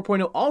Package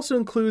 4.0 also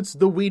includes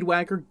the Weed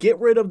Whacker. Get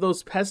rid of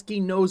those pesky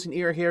nose and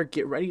ear hair.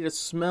 Get ready to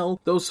smell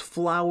those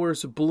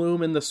flowers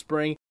bloom in the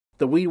spring.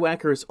 The Weed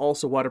Whacker is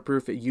also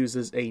waterproof. It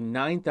uses a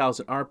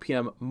 9,000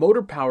 RPM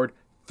motor-powered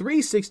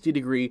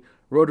 360-degree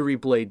rotary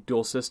blade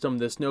dual system.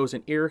 This nose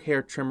and ear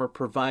hair trimmer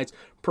provides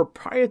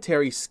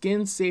proprietary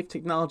skin-safe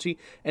technology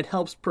and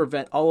helps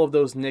prevent all of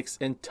those nicks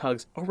and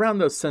tugs around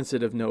the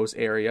sensitive nose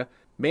area.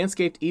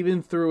 Manscaped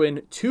even threw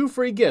in 2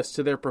 free gifts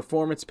to their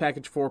Performance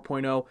Package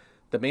 4.0,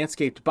 the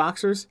Manscaped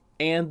Boxers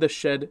and the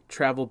Shed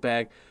Travel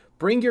Bag.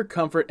 Bring your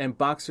comfort and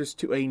boxers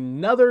to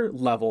another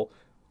level.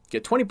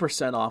 Get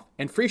 20% off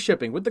and free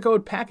shipping with the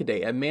code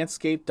PACKADAY at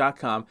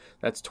manscaped.com.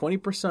 That's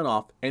 20%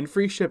 off and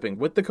free shipping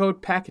with the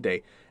code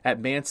PACKADAY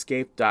at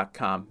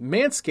manscaped.com.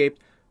 Manscaped,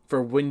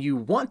 for when you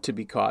want to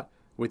be caught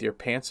with your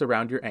pants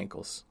around your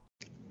ankles.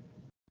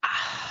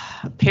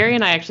 Perry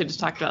and I actually just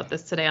talked about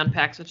this today on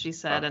Packs What She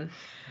Said, and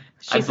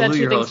she said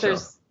she thinks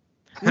there's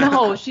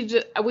no,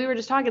 we were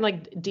just talking,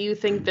 like, do you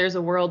think there's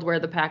a world where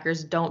the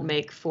Packers don't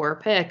make 4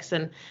 picks?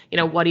 And,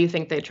 what do you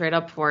think they trade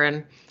up for?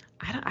 And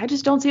I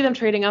just don't see them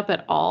trading up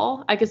at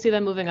all. I could see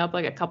them moving up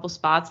like a couple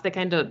spots. They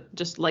kind of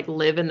just like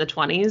live in the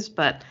 20s,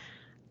 but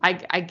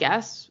I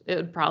guess it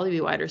would probably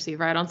be wide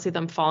receiver. I don't see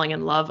them falling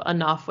in love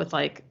enough with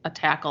like a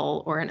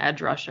tackle or an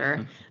edge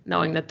rusher,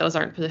 knowing that those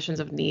aren't positions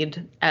of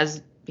need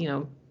as,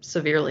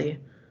 severely.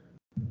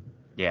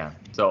 Yeah.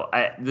 So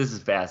this is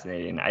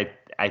fascinating.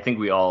 I think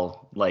we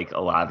all like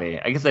Olave.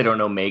 I guess I don't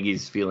know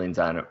Maggie's feelings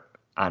on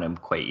him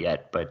quite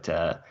yet, but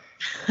I'm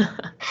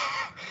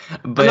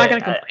not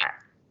gonna complain.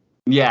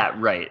 Yeah,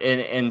 right.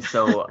 And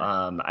so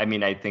I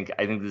think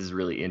this is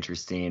really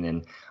interesting,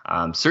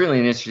 and certainly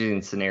an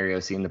interesting scenario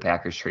seeing the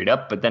Packers trade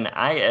up. But then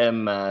I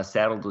am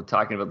saddled with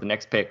talking about the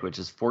next pick, which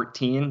is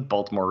 14,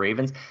 Baltimore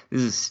Ravens.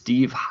 This is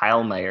Steve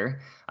Heilmeyer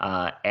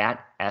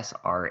at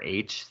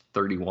SRH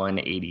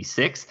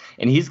 3186,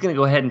 and he's going to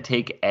go ahead and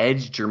take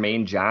edge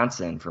Jermaine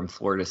Johnson from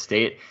Florida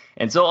State.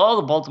 And so all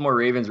the Baltimore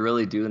Ravens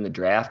really do in the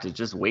draft is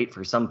just wait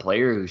for some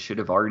player who should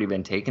have already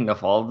been taken to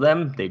fall of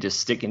them. They just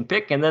stick and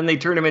pick, and then they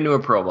turn him into a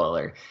Pro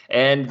Bowler.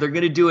 And they're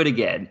going to do it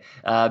again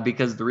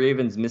because the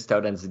Ravens missed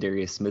out on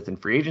Zadarius Smith in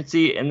free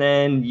agency, and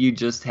then you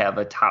just have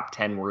a top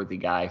 10 worthy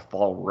guy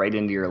fall right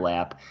into your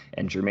lap,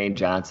 and Jermaine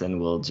Johnson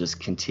will just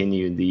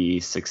continue the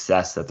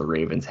success that the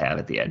Ravens have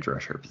at the edge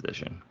rusher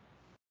position.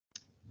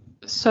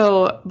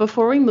 So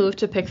before we move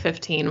to pick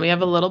 15, we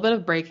have a little bit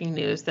of breaking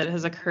news that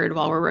has occurred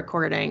while we're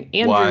recording.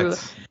 Andrew,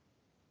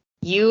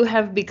 you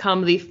have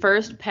become the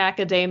first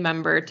Pack-A-Day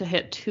member to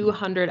hit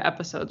 200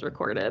 episodes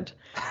recorded.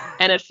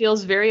 And it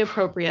feels very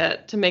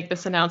appropriate to make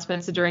this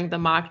announcement during the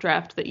mock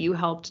draft that you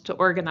helped to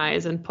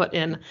organize and put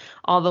in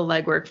all the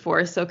legwork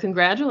for. So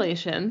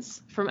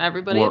congratulations from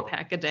everybody at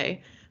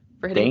Pack-A-Day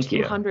for hitting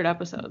 200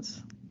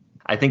 episodes.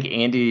 I think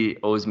Andy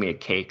owes me a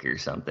cake or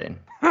something.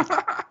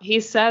 He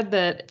said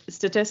that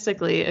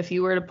statistically, if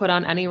you were to put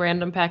on any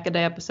random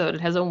Pack-A-Day episode,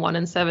 it has a 1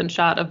 in 7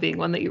 shot of being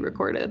one that you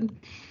recorded.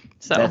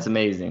 So that's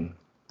amazing.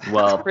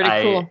 Well, pretty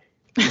cool.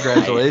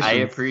 Congratulations. I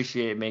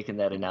appreciate making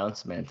that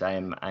announcement.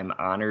 I'm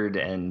honored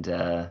and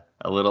a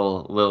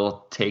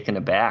little taken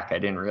aback. I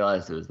didn't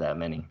realize it was that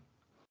many.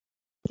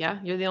 Yeah,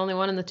 you're the only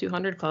one in the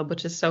 200 club,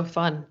 which is so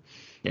fun.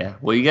 Yeah.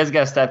 Well, you guys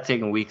got to stop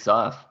taking weeks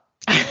off.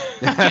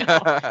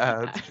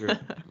 That's true.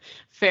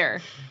 Fair.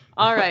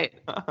 All right.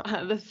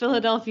 The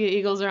Philadelphia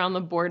Eagles are on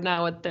the board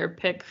now with their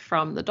pick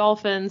from the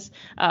Dolphins.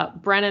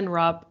 Brennan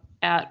Rupp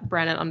at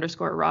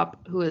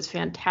Brennan_Rupp, who is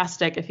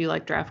fantastic. If you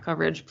like draft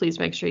coverage, please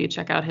make sure you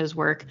check out his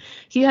work.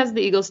 He has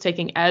the Eagles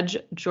taking edge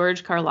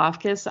George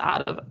Karlaftis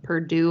out of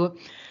Purdue.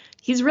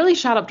 He's really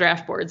shot up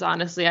draft boards,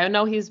 honestly. I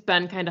know he's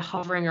been kind of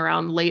hovering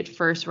around late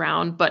first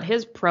round, but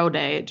his pro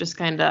day just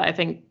kind of, I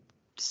think,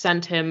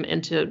 sent him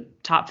into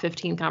top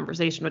 15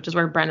 conversation, which is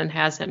where Brennan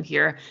has him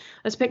here.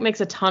 This pick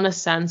makes a ton of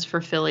sense for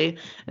Philly,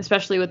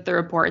 especially with the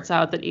reports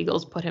out that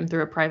Eagles put him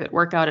through a private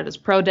workout at his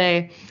pro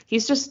day.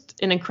 He's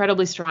just an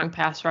incredibly strong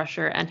pass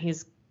rusher, and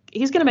he's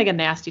going to make a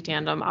nasty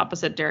tandem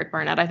opposite Derek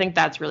Barnett. I think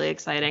that's really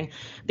exciting.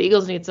 The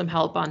Eagles need some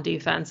help on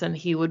defense, and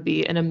he would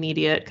be an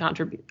immediate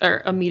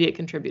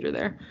contributor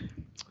there.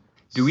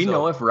 Do we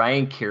know if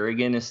Ryan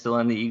Kerrigan is still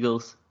on the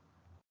Eagles?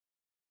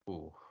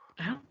 Ooh.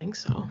 I don't think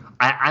so.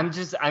 I'm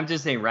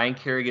just saying Ryan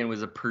Kerrigan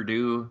was a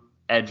Purdue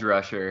edge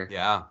rusher.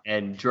 Yeah.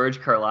 And George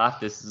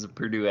Karlaftis is a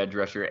Purdue edge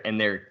rusher,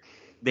 and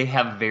they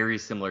have very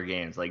similar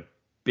games, like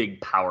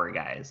big power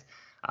guys.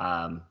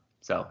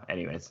 So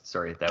anyways,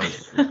 sorry, that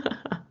was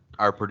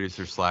our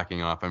producer's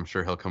slacking off. I'm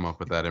sure he'll come up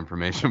with that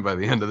information by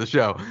the end of the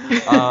show.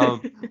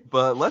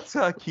 But let's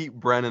keep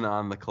Brennan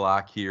on the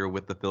clock here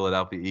with the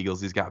Philadelphia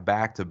Eagles. He's got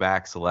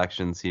back-to-back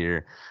selections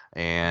here,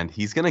 and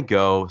he's going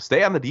to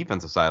stay on the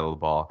defensive side of the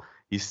ball.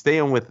 He's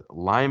staying with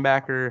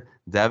linebacker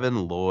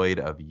Devin Lloyd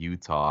of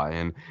Utah.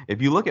 And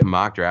if you look at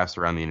mock drafts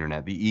around the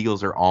internet, the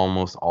Eagles are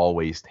almost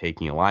always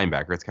taking a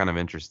linebacker. It's kind of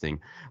interesting.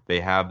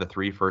 They have the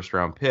 3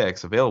 first-round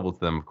picks available to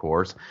them, of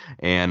course,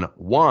 and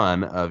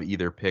one of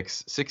either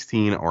picks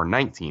 16 or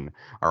 19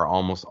 are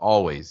almost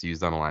always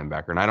used on a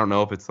linebacker. And I don't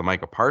know if it's the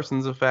Micah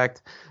Parsons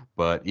effect,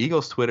 but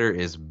Eagles Twitter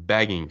is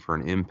begging for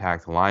an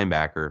impact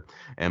linebacker.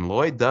 And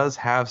Lloyd does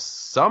have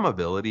some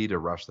ability to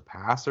rush the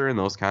passer and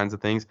those kinds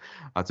of things,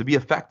 to be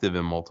effective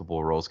in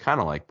multiple roles, kind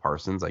of like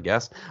Parsons, I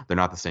guess. They're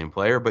not the same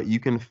player, but you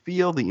can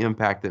feel the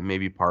impact that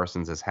maybe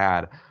Parsons has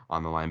had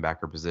on the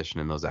linebacker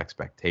position and those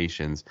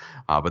expectations.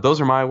 But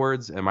those are my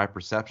words and my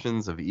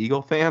perceptions of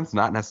Eagle fans,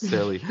 not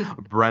necessarily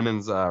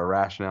Brennan's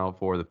rationale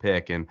for the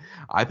pick. And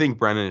I think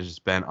Brennan is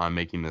just bent on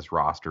making this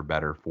roster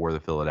better for the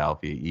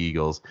Philadelphia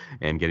Eagles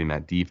and getting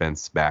that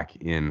defense back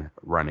in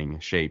running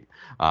shape.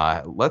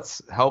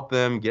 Let's help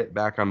them get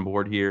back on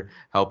board here,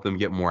 help them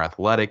get more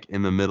athletic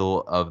in the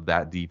middle of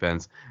that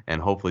defense,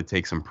 and hopefully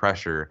take some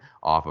pressure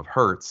off of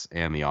Hurts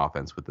and the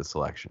offense with the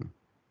selection.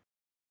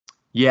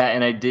 Yeah,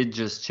 and I did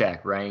just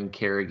check. Ryan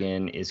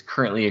Kerrigan is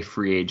currently a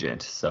free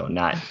agent, so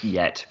not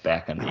yet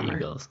back on the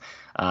Eagles.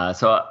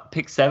 So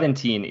pick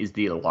 17 is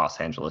the Los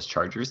Angeles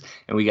Chargers,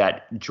 and we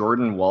got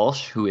Jordan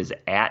Walsh, who is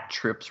at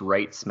Trips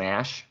Right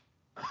Smash.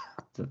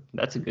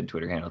 That's a good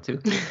Twitter handle,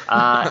 too.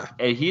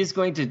 And he is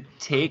going to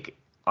take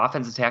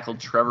offensive tackle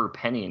Trevor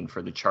Penning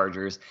for the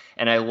Chargers,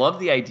 and I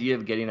love the idea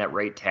of getting that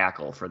right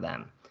tackle for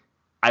them.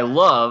 I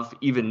love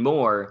even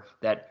more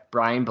that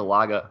Brian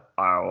Balaga,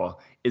 Iowa,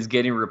 is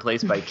getting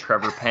replaced by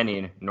Trevor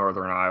Penning,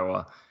 Northern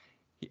Iowa.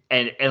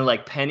 And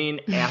like Penning,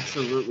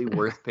 absolutely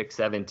worth pick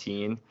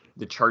 17.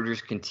 The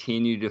Chargers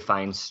continue to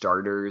find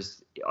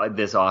starters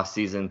this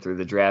offseason through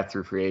the draft,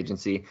 through free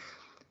agency.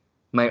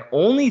 My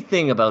only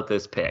thing about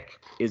this pick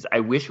is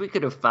I wish we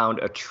could have found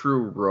a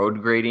true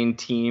road grading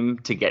team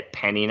to get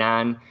Penning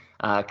on.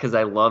 Because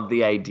I love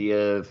the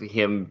idea of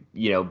him,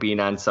 being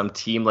on some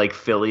team like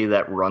Philly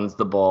that runs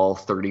the ball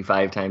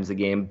 35 times a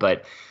game.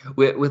 But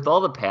with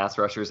all the pass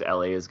rushers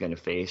LA is going to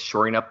face,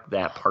 shoring up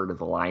that part of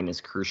the line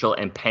is crucial.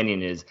 And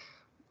Penning is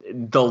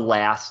the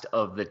last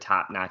of the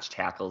top-notch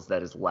tackles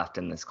that is left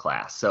in this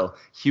class. So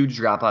huge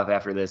drop-off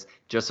after this.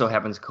 Just so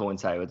happens to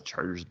coincide with the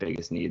Chargers'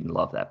 biggest need, and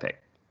love that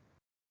pick.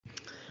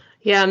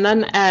 Yeah, and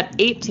then at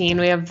 18,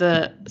 we have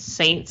the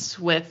Saints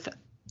with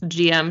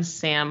GM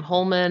Sam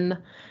Holman.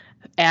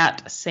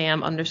 At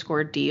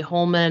Sam_D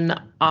Holman,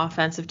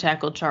 offensive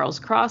tackle Charles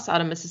Cross out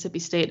of Mississippi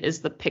State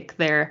is the pick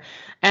there.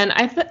 And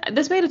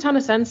this made a ton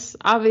of sense.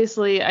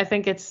 Obviously, I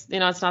think it's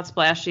not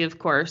splashy, of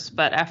course,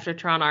 but after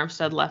Teron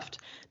Armstead left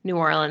New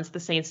Orleans, the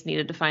Saints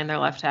needed to find their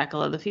left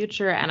tackle of the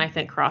future, and I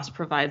think Cross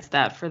provides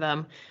that for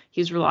them.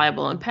 He's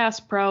reliable in pass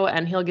pro,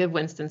 and he'll give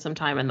Winston some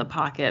time in the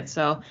pocket.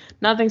 So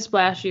nothing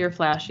splashy or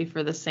flashy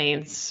for the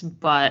Saints,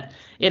 but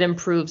it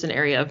improves an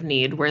area of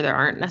need where there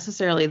aren't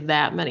necessarily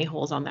that many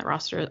holes on that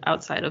roster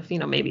outside of,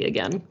 maybe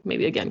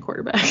again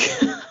quarterback.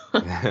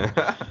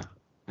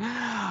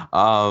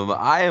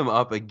 I am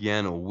up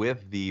again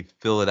with the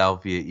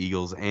Philadelphia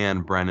Eagles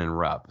and Brennan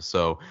Rupp.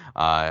 So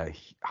I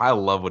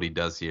love what he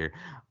does here.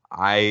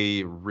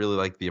 I really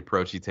like the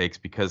approach he takes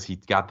because he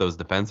got those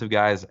defensive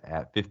guys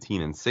at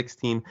 15 and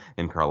 16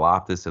 in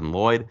Karlaftis and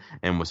Lloyd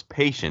and was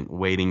patient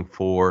waiting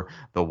for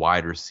the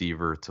wide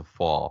receiver to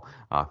fall.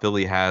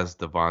 Philly has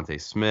Devontae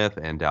Smith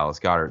and Dallas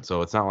Goedert,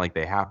 so it's not like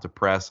they have to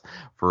press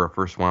for a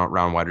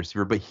first-round wide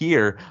receiver. But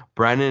here,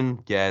 Brennan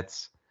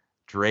gets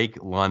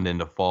Drake London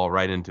to fall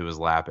right into his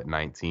lap at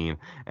 19.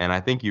 And I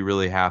think you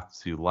really have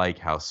to like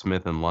how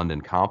Smith and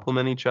London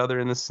complement each other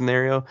in this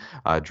scenario.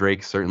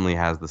 Drake certainly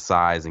has the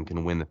size and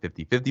can win the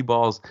 50-50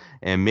 balls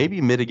and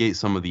maybe mitigate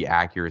some of the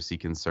accuracy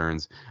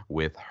concerns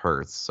with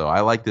Hurts. So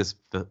I like this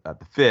the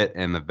fit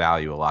and the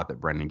value a lot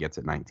that Brendan gets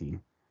at 19.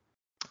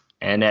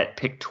 And at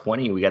pick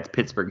 20, we got the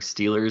Pittsburgh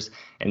Steelers,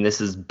 and this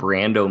is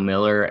Brando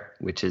Miller,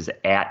 which is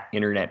at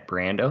Internet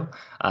Brando.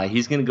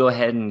 He's going to go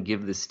ahead and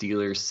give the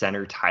Steelers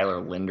center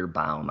Tyler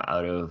Linderbaum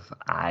out of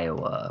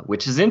Iowa,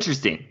 which is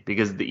interesting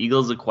because the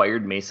Eagles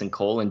acquired Mason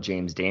Cole and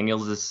James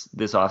Daniels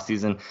this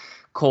offseason.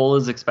 Cole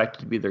is expected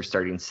to be their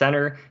starting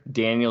center.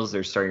 Daniels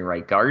their starting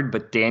right guard,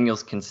 but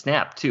Daniels can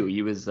snap too.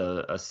 He was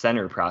a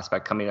center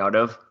prospect coming out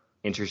of,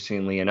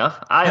 interestingly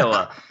enough,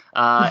 Iowa.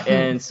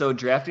 And so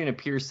drafting a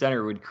pure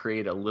center would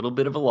create a little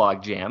bit of a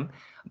logjam.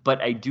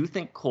 But I do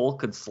think Cole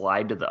could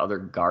slide to the other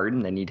guard,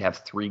 and then you'd have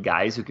three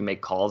guys who can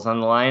make calls on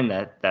the line.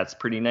 That's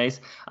pretty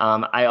nice.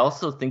 I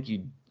also think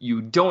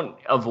you don't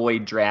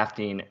avoid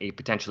drafting a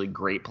potentially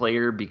great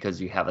player because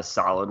you have a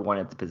solid one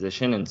at the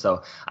position. And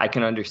so I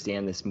can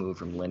understand this move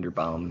from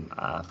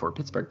Linderbaum for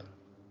Pittsburgh.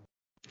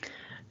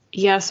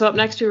 Yeah, so up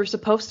next we were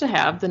supposed to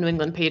have the New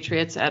England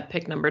Patriots at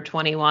pick number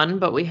 21,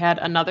 but we had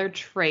another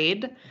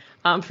trade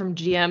from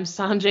GM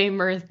Sanjay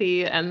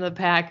Murthy and the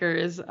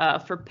Packers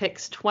for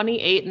picks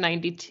 28,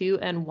 92,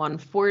 and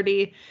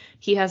 140.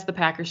 He has the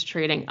Packers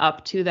trading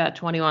up to that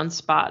 21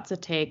 spot to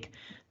take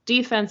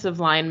defensive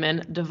lineman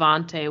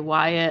Devontae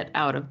Wyatt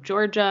out of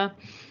Georgia.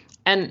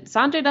 And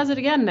Sanjay does it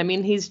again. I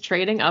mean, he's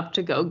trading up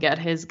to go get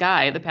his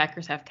guy. The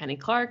Packers have Kenny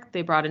Clark.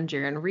 They brought in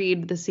Jaron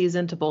Reed this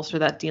season to bolster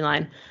that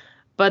D-line.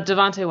 But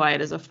Devontae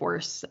Wyatt is a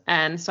force.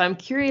 And so I'm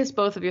curious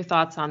both of your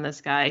thoughts on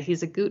this guy.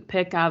 He's a Goot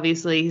pick,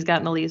 obviously. He's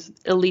got an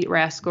elite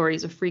RAS score.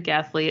 He's a freak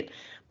athlete.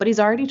 But he's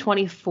already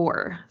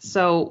 24.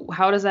 So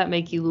how does that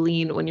make you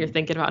lean when you're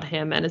thinking about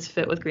him and his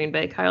fit with Green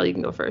Bay? Kyle, you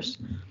can go first.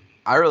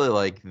 I really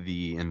like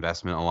the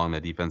investment along the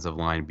defensive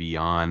line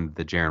beyond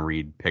the Jaron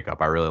Reed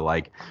pickup. I really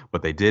like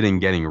what they did in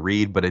getting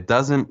Reed, but it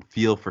doesn't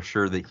feel for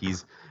sure that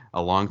he's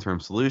a long-term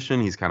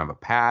solution. He's kind of a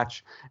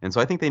patch. And so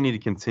I think they need to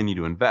continue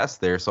to invest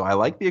there. So I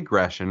like the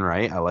aggression,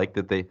 right? I like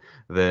that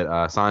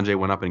Sanjay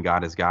went up and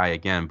got his guy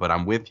again, but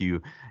I'm with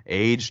you.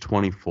 Age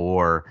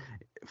 24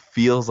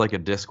 feels like a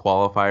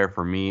disqualifier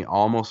for me,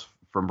 almost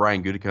from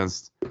Brian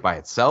Gutekunst by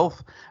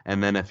itself.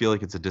 And then I feel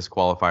like it's a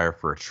disqualifier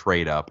for a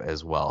trade up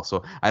as well.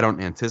 So I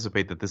don't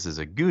anticipate that this is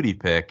a Goody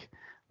pick,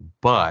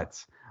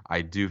 but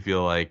I do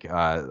feel like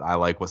I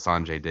like what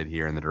Sanjay did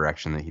here in the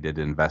direction that he did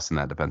to invest in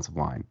that defensive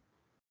line.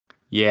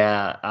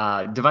 Yeah,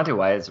 Devontae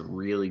Wyatt is a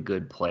really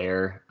good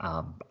player.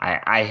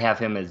 I have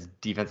him as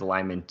defensive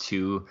lineman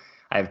 2.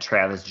 I have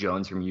Travis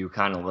Jones from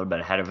UConn a little bit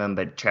ahead of him,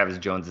 but Travis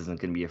Jones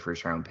isn't going to be a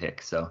first-round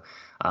pick. So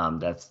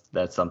that's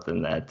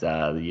something that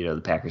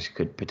the Packers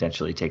could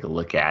potentially take a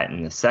look at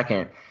in the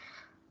second.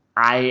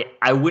 I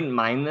wouldn't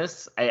mind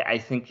this. I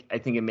think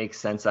it makes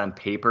sense on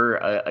paper.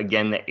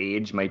 Again, the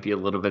age might be a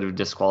little bit of a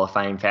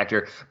disqualifying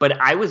factor, but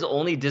I was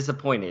only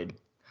disappointed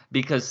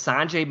because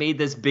Sanjay made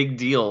this big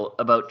deal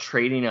about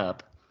trading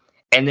up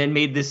and then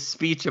made this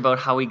speech about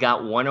how he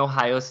got one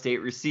Ohio State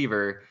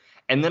receiver.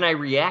 And then I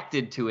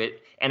reacted to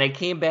it, and I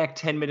came back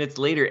 10 minutes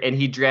later, and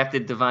he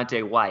drafted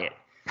Devontae Wyatt.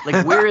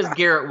 Like, where is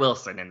Garrett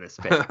Wilson in this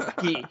pick?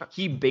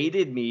 He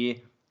baited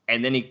me,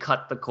 and then he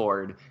cut the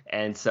cord.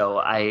 And so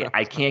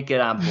I can't get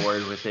on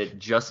board with it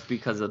just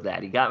because of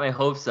that. He got my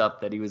hopes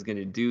up that he was going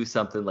to do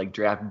something like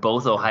draft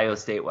both Ohio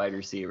State wide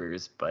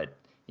receivers, but,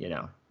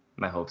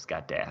 my hopes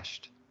got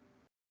dashed.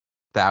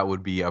 That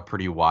would be a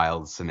pretty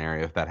wild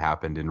scenario if that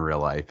happened in real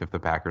life. If the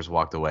Packers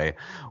walked away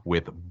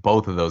with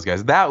both of those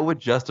guys, that would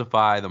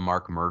justify the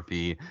Mark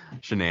Murphy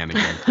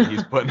shenanigans that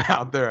he's putting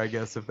out there, I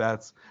guess, if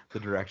that's the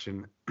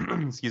direction,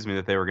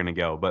 that they were going to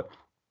go. But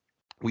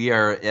we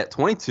are at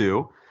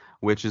 22,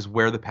 which is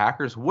where the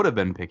Packers would have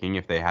been picking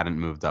if they hadn't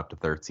moved up to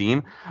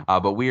 13.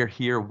 But we are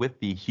here with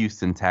the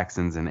Houston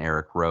Texans and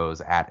Eric Rose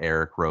at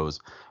Eric Rose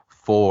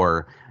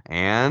 4.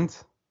 And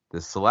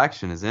this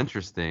selection is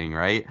interesting,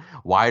 right?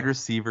 Wide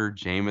receiver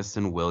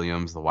Jameson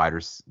Williams,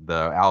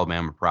 the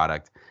Alabama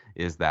product,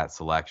 is that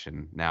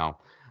selection. Now,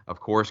 of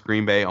course,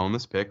 Green Bay owned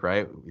this pick,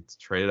 right? It's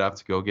traded up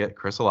to go get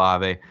Chris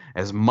Olave.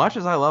 As much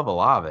as I love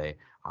Olave,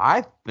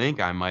 I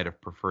think I might have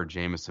preferred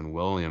Jameson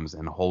Williams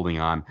and holding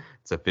on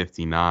to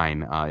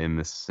 59 in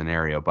this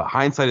scenario. But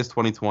hindsight is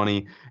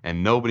 20/20,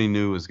 and nobody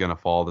knew it was going to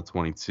fall to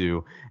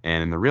 22.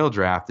 And in the real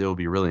draft, it will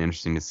be really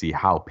interesting to see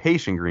how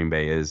patient Green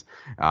Bay is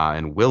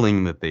and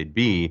willing that they'd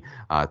be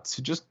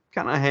to just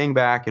kind of hang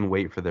back and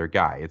wait for their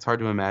guy. It's hard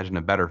to imagine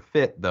a better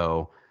fit,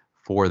 though,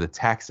 for the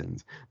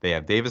Texans. They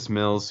have Davis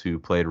Mills, who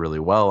played really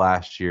well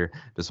last year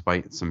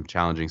despite some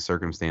challenging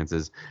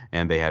circumstances,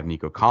 and they have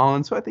Nico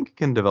Collins, who I think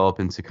can develop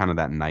into kind of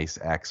that nice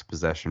X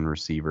possession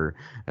receiver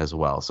as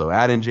well. So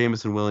add in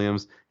Jameson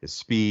Williams, his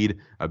speed,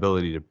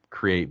 ability to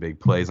create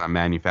big plays on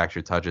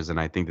manufactured touches, and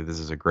I think that this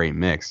is a great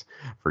mix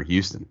for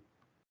Houston.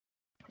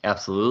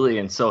 Absolutely.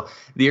 And so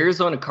the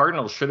Arizona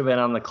Cardinals should have been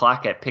on the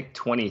clock at pick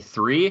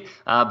 23,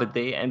 but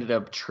they ended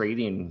up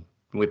trading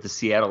with the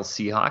Seattle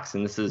Seahawks,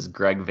 and this is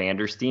Greg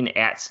Vanderstein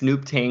at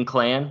Snoop Tang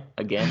Clan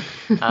again.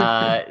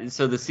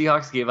 So the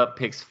Seahawks gave up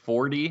picks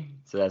 40,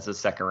 so that's a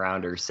second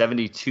rounder,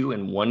 72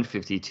 and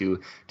 152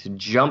 to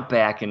jump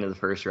back into the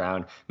first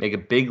round, make a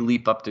big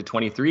leap up to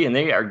 23, and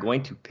they are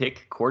going to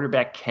pick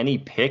quarterback Kenny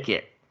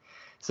Pickett.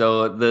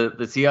 So the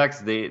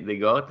Seahawks, they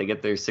go out, they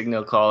get their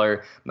signal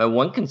caller. My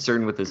one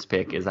concern with this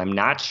pick is I'm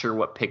not sure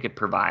what Pickett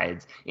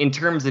provides in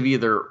terms of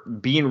either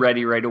being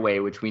ready right away,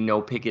 which we know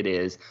Pickett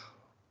is,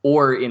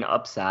 or in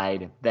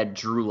upside that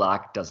Drew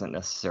Lock doesn't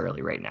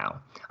necessarily right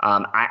now.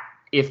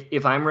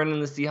 If I'm running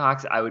the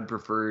Seahawks, I would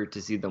prefer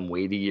to see them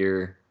wait a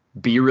year,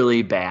 be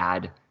really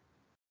bad,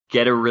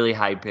 get a really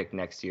high pick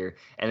next year,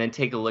 and then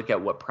take a look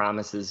at what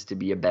promises to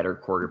be a better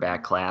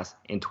quarterback class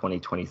in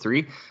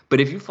 2023.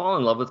 But if you fall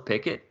in love with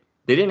Pickett,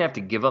 they didn't have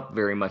to give up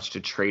very much to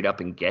trade up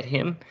and get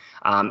him.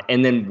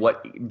 And then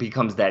what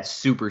becomes that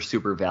super,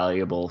 super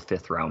valuable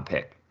fifth-round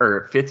pick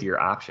or fifth-year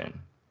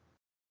option?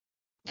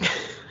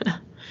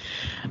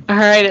 All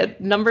right,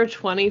 at number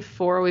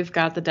 24, we've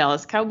got the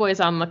Dallas Cowboys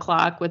on the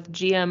clock with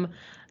GM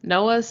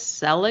Noah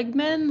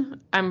Seligman.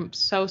 I'm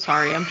so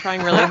sorry. I'm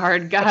trying really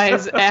hard,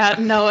 guys, at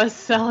Noah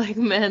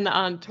Seligman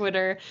on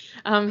Twitter.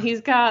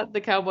 He's got the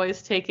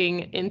Cowboys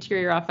taking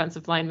interior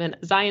offensive lineman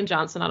Zion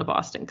Johnson out of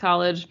Boston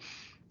College.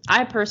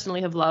 I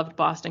personally have loved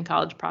Boston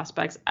College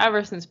prospects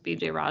ever since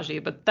B.J. Raji,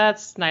 but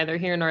that's neither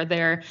here nor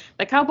there.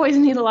 The Cowboys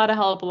need a lot of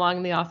help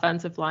along the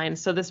offensive line,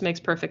 so this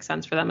makes perfect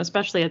sense for them,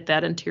 especially at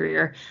that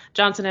interior.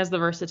 Johnson has the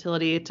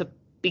versatility to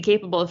be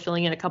capable of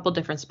filling in a couple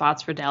different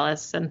spots for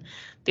Dallas, and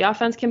the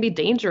offense can be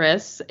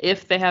dangerous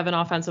if they have an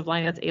offensive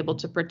line that's able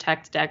to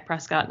protect Dak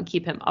Prescott and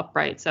keep him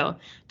upright. So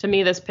to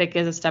me, this pick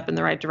is a step in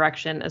the right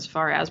direction as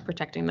far as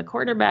protecting the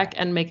quarterback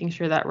and making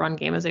sure that run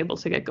game is able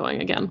to get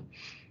going again.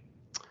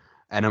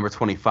 At number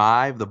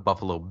 25, the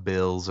Buffalo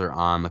Bills are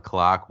on the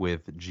clock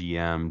with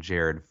GM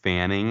Jared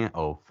Fanning,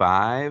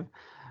 05.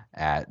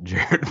 At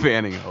Jared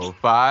Fanning,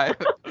 05,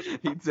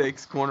 he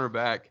takes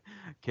cornerback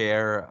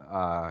Kyer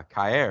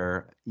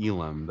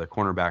Elam, the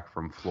cornerback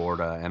from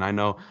Florida. And I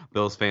know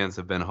Bills fans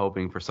have been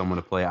hoping for someone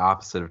to play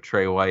opposite of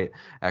Trey White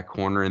at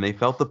corner, and they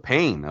felt the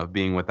pain of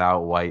being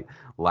without White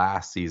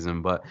last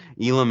season. But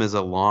Elam is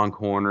a long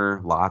corner,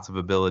 lots of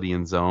ability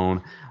in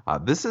zone.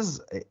 This is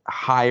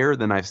higher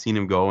than I've seen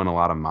him go in a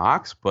lot of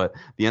mocks, but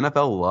the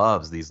NFL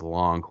loves these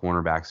long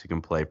cornerbacks who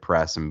can play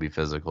press and be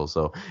physical.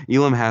 So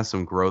Elam has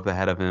some growth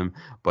ahead of him,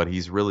 but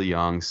he's really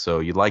young.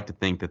 So you'd like to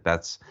think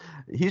that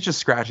he's just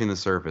scratching the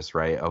surface,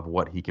 right, of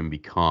what he can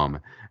become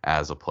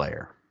as a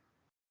player.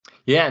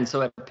 Yeah, and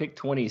so at pick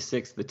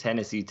 26, the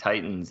Tennessee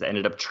Titans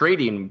ended up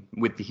trading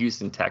with the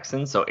Houston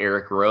Texans. So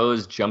Eric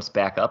Rose jumps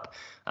back up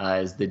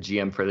as the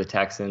GM for the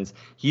Texans.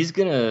 He's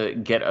going to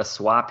get a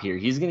swap here.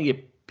 He's going to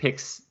get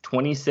picks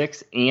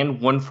 26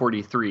 and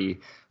 143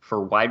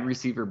 for wide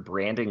receiver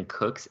Brandon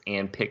Cooks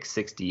and pick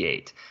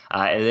 68.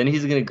 And then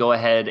he's going to go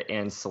ahead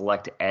and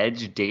select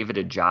edge David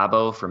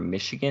Ajabo from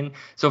Michigan.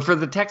 So for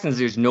the Texans,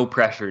 there's no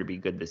pressure to be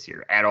good this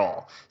year at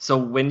all. So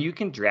when you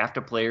can draft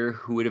a player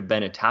who would have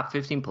been a top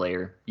 15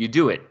 player, you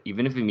do it,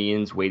 even if it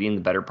means waiting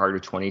the better part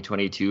of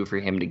 2022 for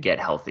him to get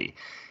healthy.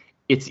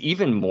 It's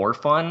even more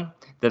fun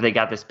that they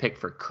got this pick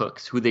for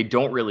Cooks, who they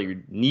don't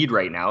really need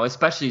right now,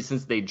 especially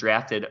since they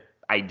drafted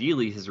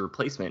ideally his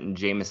replacement in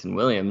Jamison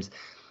Williams.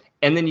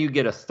 And then you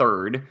get a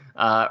third,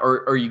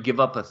 or you give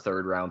up a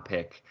third-round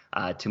pick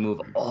to move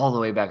all the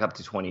way back up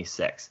to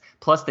 26.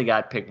 Plus, they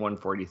got pick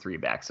 143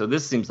 back. So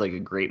this seems like a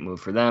great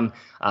move for them.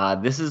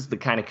 This is the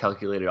kind of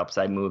calculated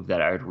upside move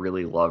that I would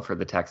really love for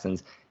the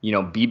Texans. You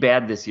know, be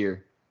bad this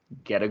year,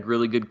 get a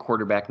really good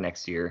quarterback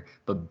next year,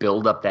 but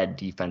build up that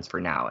defense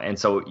for now. And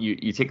so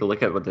you take a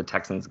look at what the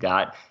Texans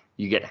got.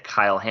 You get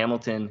Kyle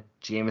Hamilton,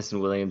 Jamison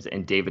Williams,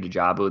 and David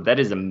Ajabo. That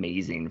is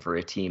amazing for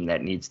a team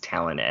that needs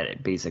talent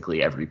at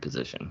basically every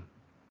position.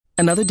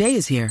 Another day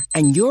is here,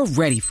 and you're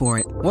ready for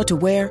it. What to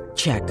wear?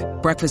 Check.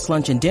 Breakfast,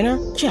 lunch, and dinner?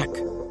 Check.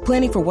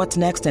 Planning for what's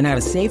next and how to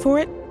save for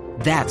it?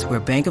 That's where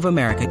Bank of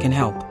America can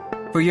help.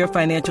 For your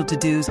financial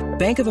to-dos,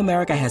 Bank of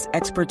America has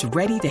experts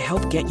ready to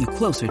help get you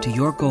closer to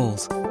your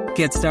goals.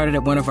 Get started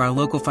at one of our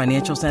local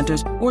financial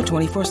centers or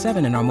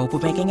 24/7 in our mobile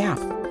banking app.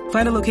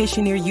 Find a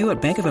location near you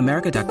at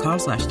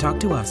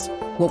bankofamerica.com/talktous.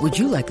 What would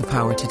you like the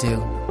power to do?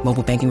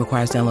 Mobile banking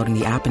requires downloading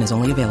the app and is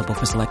only available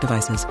for select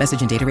devices.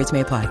 Message and data rates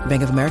may apply.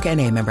 Bank of America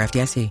N.A., member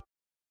FDIC.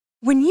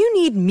 When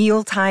you need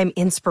mealtime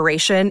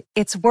inspiration,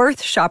 it's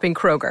worth shopping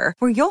Kroger,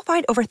 where you'll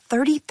find over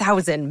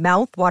 30,000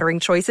 mouth-watering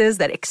choices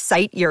that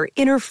excite your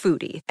inner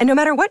foodie. And no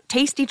matter what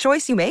tasty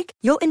choice you make,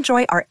 you'll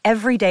enjoy our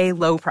everyday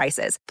low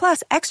prices,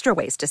 plus extra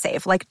ways to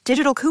save, like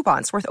digital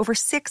coupons worth over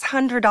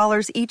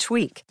 $600 each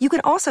week. You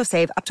can also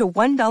save up to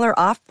 $1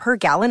 off per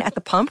gallon at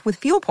the pump with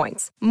fuel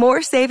points.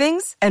 More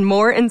savings and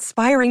more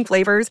inspiring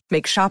flavors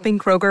make shopping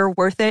Kroger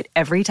worth it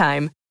every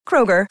time.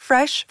 Kroger,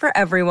 fresh for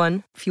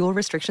everyone. Fuel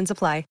restrictions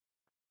apply.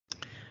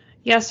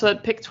 Yeah, so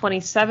at pick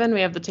 27,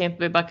 we have the Tampa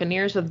Bay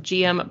Buccaneers with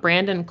GM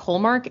Brandon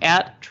Colmark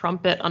at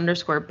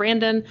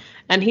trumpet_Brandon.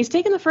 And he's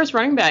taken the first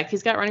running back.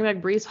 He's got running back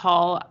Breece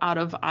Hall out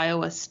of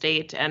Iowa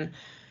State. And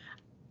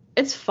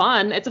It's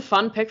fun. It's a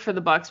fun pick for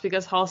the Bucs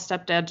because Hall's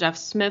stepdad Jeff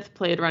Smith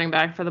played running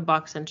back for the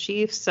Bucs and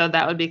Chiefs, so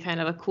that would be kind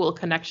of a cool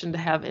connection to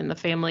have in the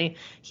family.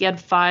 He had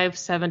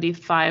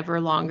 575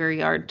 or longer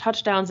yard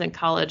touchdowns in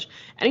college,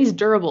 and he's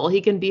durable. He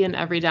can be an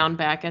every down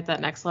back at that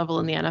next level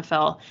in the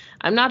NFL.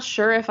 I'm not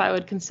sure if I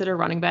would consider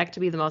running back to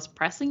be the most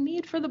pressing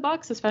need for the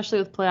Bucs, especially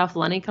with playoff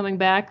Lenny coming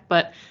back,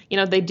 but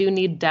they do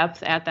need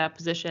depth at that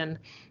position.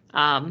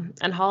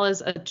 And Hall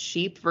is a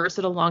cheap,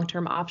 versatile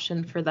long-term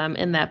option for them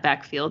in that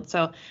backfield.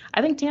 So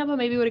I think Tampa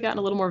maybe would have gotten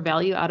a little more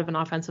value out of an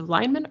offensive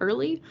lineman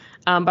early,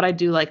 but I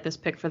do like this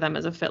pick for them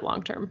as a fit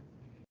long-term.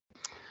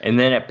 And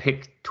then at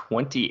pick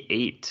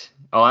 28,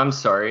 I'm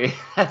sorry,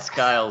 that's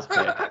Kyle's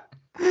pick.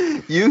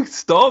 You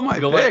stole my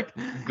pick.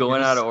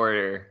 Going out of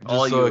order.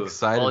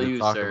 Excited to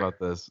talk about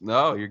this.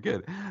 No, you're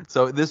good.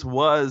 So this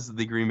was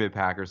the Green Bay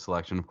Packers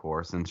selection, of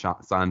course, and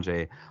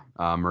Sanjay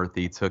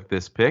Mertig took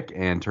this pick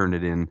and turned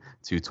it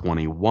into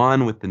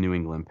 21 with the New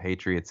England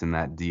Patriots in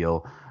that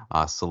deal,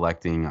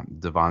 selecting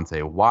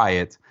Devontae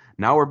Wyatt.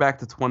 Now we're back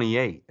to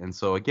 28. And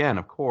so, again,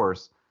 of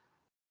course,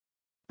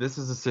 this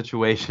is a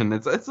situation.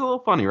 It's a little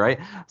funny, right?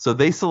 So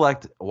they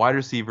select wide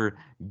receiver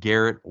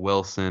Garrett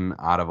Wilson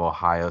out of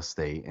Ohio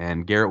State.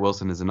 And Garrett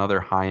Wilson is another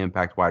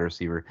high-impact wide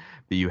receiver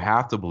that you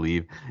have to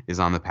believe is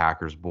on the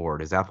Packers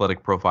board. His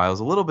athletic profile is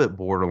a little bit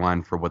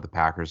borderline for what the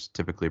Packers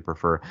typically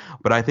prefer,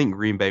 but I think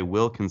Green Bay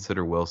will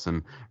consider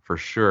Wilson for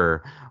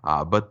sure.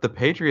 But the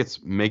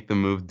Patriots make the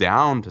move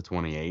down to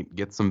 28,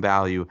 get some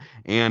value,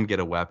 and get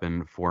a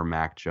weapon for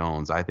Mac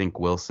Jones. I think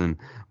Wilson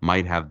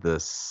might have the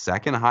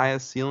second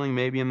highest ceiling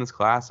maybe in this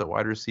class at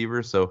wide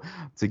receiver. So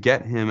to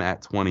get him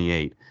at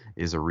 28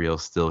 is a real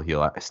steal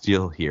here.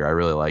 I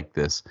really like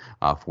this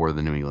for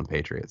the New England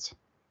Patriots.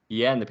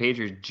 Yeah, and the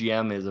Patriots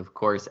GM is, of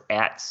course,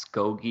 at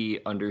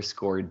Skogie_._EXE.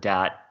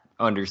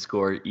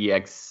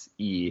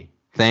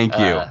 Thank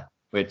you.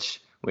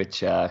 Which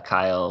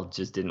Kyle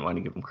just didn't want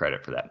to give him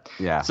credit for that.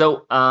 Yeah.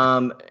 So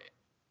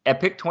at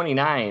pick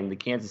 29, the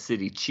Kansas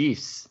City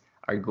Chiefs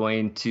are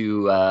going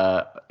to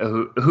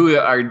who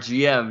are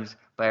GM'd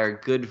by our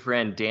good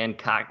friend Dan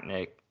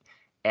Kochnick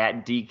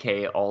at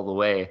DK all the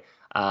way.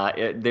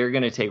 They're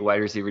going to take wide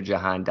receiver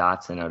Jahan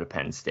Dotson out of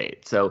Penn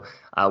State. So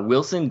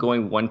Wilson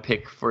going one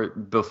pick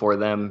before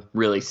them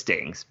really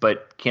stings,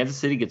 but Kansas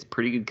City gets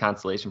pretty good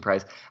consolation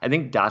prize. I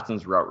think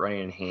Dotson's route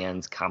running and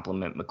hands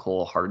complement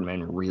Mecole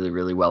Hardman really,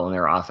 really well in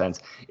their offense.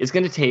 It's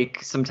going to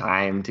take some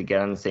time to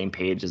get on the same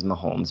page as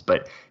Mahomes,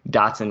 but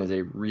Dotson is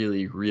a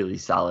really, really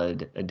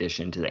solid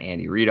addition to the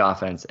Andy Reid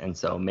offense. And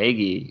so,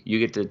 Maggie, you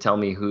get to tell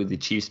me who the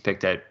Chiefs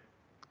picked at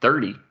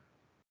 30.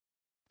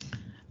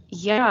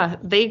 Yeah,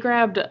 they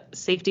grabbed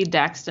safety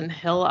Daxton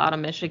Hill out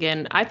of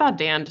Michigan. I thought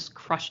Dan just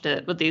crushed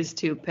it with these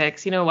two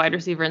picks. Wide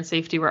receiver and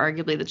safety were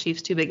arguably the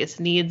Chiefs' two biggest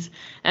needs,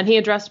 and he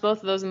addressed both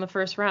of those in the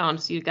first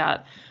round. So you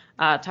got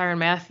Tyrann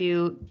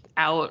Mathieu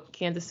out.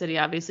 Kansas City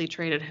obviously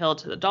traded Hill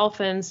to the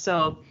Dolphins.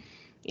 So,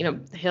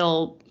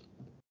 Hill,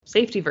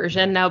 safety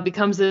version, now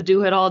becomes a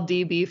do-it-all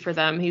DB for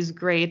them. He's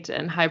great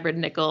and hybrid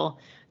nickel.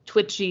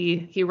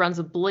 Twitchy, he runs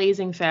a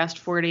blazing fast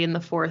 40 in the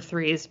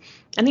 4.3s,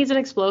 and he's an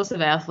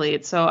explosive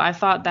athlete. So I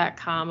thought that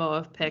combo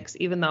of picks,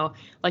 even though,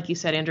 like you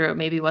said, Andrew, it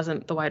maybe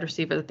wasn't the wide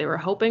receiver that they were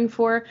hoping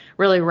for,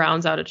 really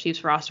rounds out a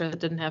Chiefs roster that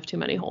didn't have too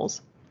many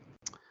holes.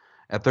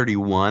 At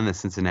 31, the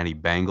Cincinnati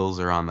Bengals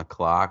are on the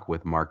clock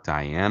with Mark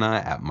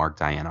Diana at Mark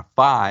Diana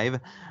 5.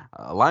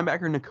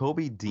 Linebacker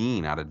Nakobe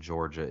Dean out of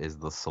Georgia is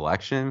the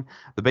selection.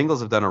 The Bengals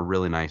have done a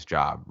really nice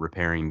job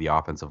repairing the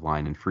offensive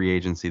line in free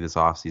agency this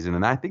offseason,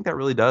 and I think that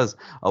really does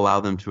allow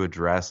them to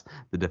address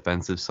the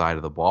defensive side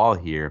of the ball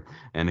here.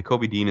 And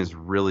Nakobe Dean is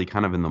really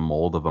kind of in the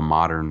mold of a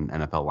modern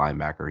NFL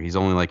linebacker. He's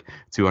only like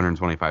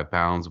 225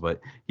 pounds, but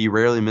he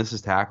rarely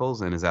misses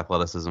tackles, and his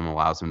athleticism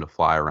allows him to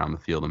fly around the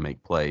field and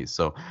make plays.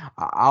 So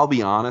I'll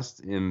be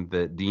honest in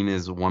that Dean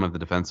is one of the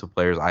defensive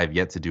players I have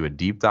yet to do a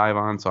deep dive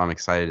on, so I'm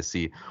excited to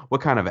see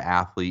what kind of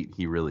athlete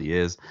he really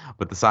is,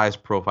 but the size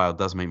profile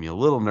does make me a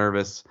little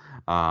nervous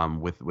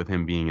with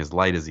him being as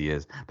light as he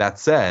is. That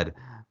said,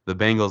 the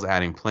Bengals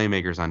adding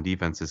playmakers on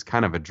defense is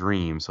kind of a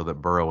dream, so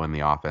that Burrow and the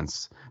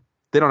offense,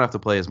 they don't have to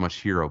play as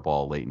much hero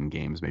ball late in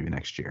games maybe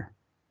next year.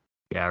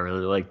 Yeah, I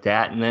really like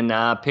that. And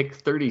then pick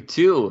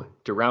 32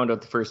 to round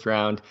out the first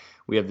round,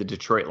 we have the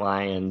Detroit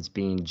Lions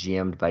being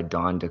GM'd by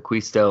Don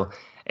DeQuisto.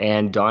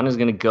 And Don is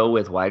going to go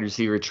with wide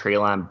receiver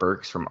Treylon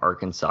Burks from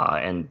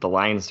Arkansas. And the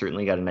Lions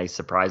certainly got a nice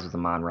surprise with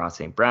Amon-Ra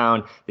St.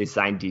 Brown. They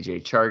signed DJ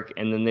Chark.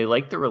 And then they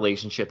like the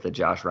relationship that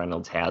Josh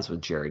Reynolds has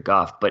with Jared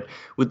Goff. But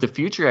with the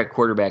future at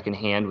quarterback in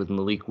hand with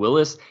Malik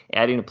Willis,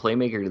 adding a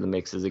playmaker to the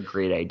mix is a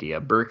great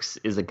idea. Burks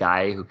is a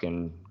guy who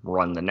can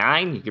run the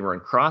 9. He can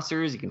run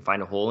crossers. He can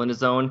find a hole in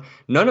his own.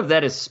 None of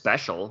that is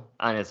special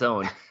on its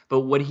own.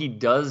 But what he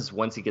does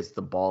once he gets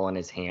the ball in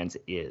his hands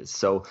is.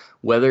 So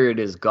whether it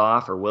is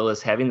Goff or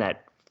Willis, having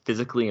that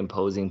physically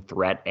imposing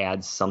threat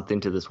adds something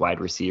to this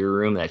wide receiver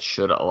room that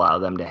should allow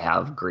them to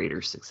have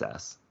greater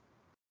success.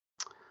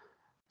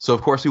 So,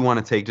 of course, we want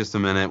to take just a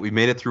minute. We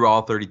made it through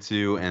all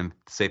 32 and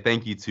say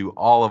thank you to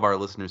all of our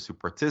listeners who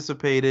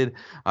participated.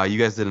 You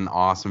guys did an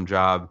awesome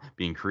job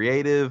being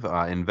creative,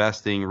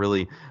 investing.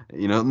 Really,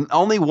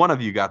 only one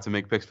of you got to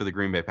make picks for the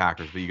Green Bay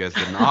Packers, but you guys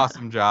did an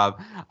awesome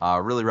job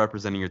really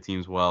representing your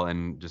teams well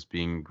and just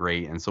being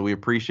great. And so we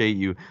appreciate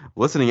you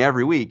listening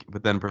every week,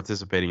 but then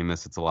participating in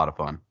this. It's a lot of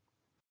fun.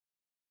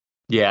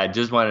 Yeah, I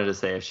just wanted to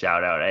say a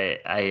shout out.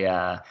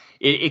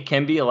 It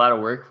can be a lot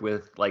of work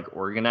with like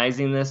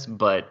organizing this,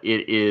 but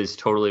it is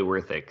totally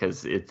worth it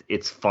because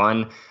it's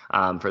fun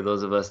for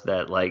those of us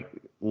that like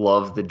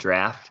love the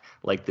draft,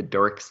 like the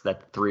dorks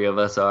that the three of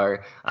us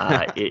are.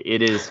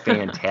 It is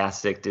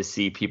fantastic to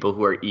see people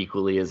who are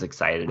equally as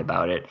excited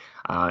about it,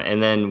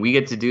 and then we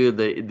get to do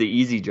the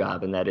easy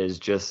job, and that is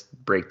just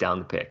break down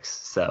the picks.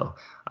 So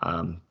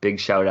big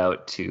shout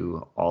out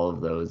to all of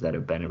those that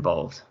have been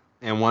involved.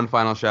 And one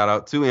final shout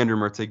out to Andrew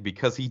Mertig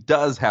because he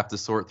does have to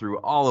sort through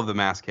all of the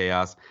mass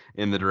chaos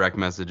in the direct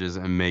messages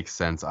and make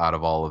sense out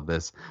of all of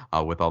this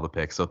with all the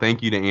picks. So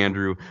thank you to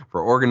Andrew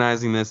for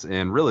organizing this.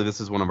 And really,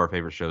 this is one of our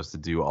favorite shows to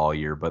do all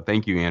year. But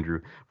thank you,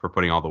 Andrew, for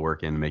putting all the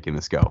work in and making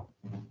this go.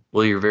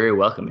 Well, you're very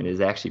welcome. It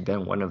has actually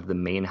been one of the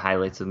main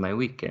highlights of my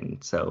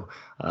weekend. So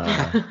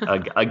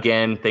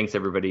again, thanks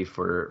everybody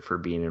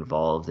for being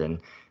involved. And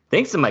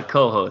thanks to my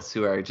co-hosts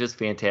who are just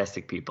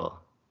fantastic people.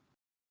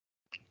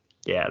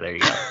 Yeah, there you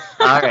go.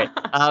 All right.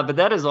 But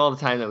that is all the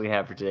time that we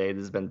have for today.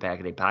 This has been the Pack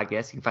a Day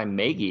Podcast. You can find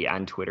Maggie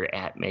on Twitter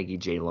at Maggie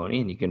J.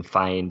 Loney, and you can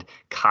find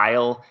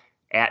Kyle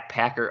at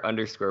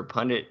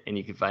Packer_pundit, and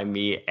you can find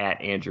me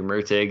at Andrew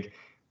Mertig.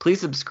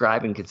 Please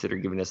subscribe and consider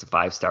giving us a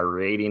 5-star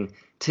rating.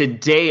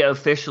 Today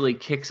officially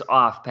kicks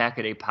off Pack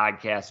a Day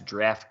Podcast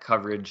draft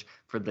coverage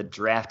for the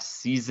draft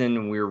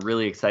season. We're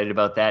really excited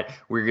about that.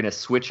 We're going to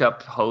switch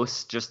up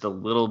hosts just a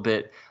little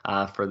bit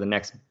for the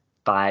next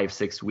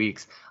 5-6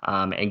 weeks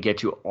and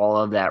get you all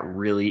of that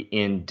really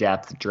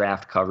in-depth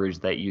draft coverage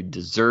that you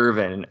deserve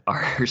and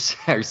are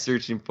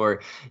searching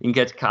for. You can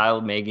catch Kyle,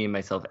 Maggie, and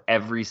myself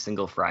every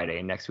single Friday.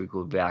 And next week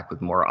we'll be back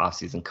with more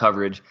off-season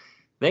coverage.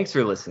 Thanks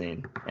for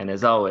listening. And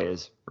as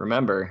always,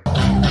 remember...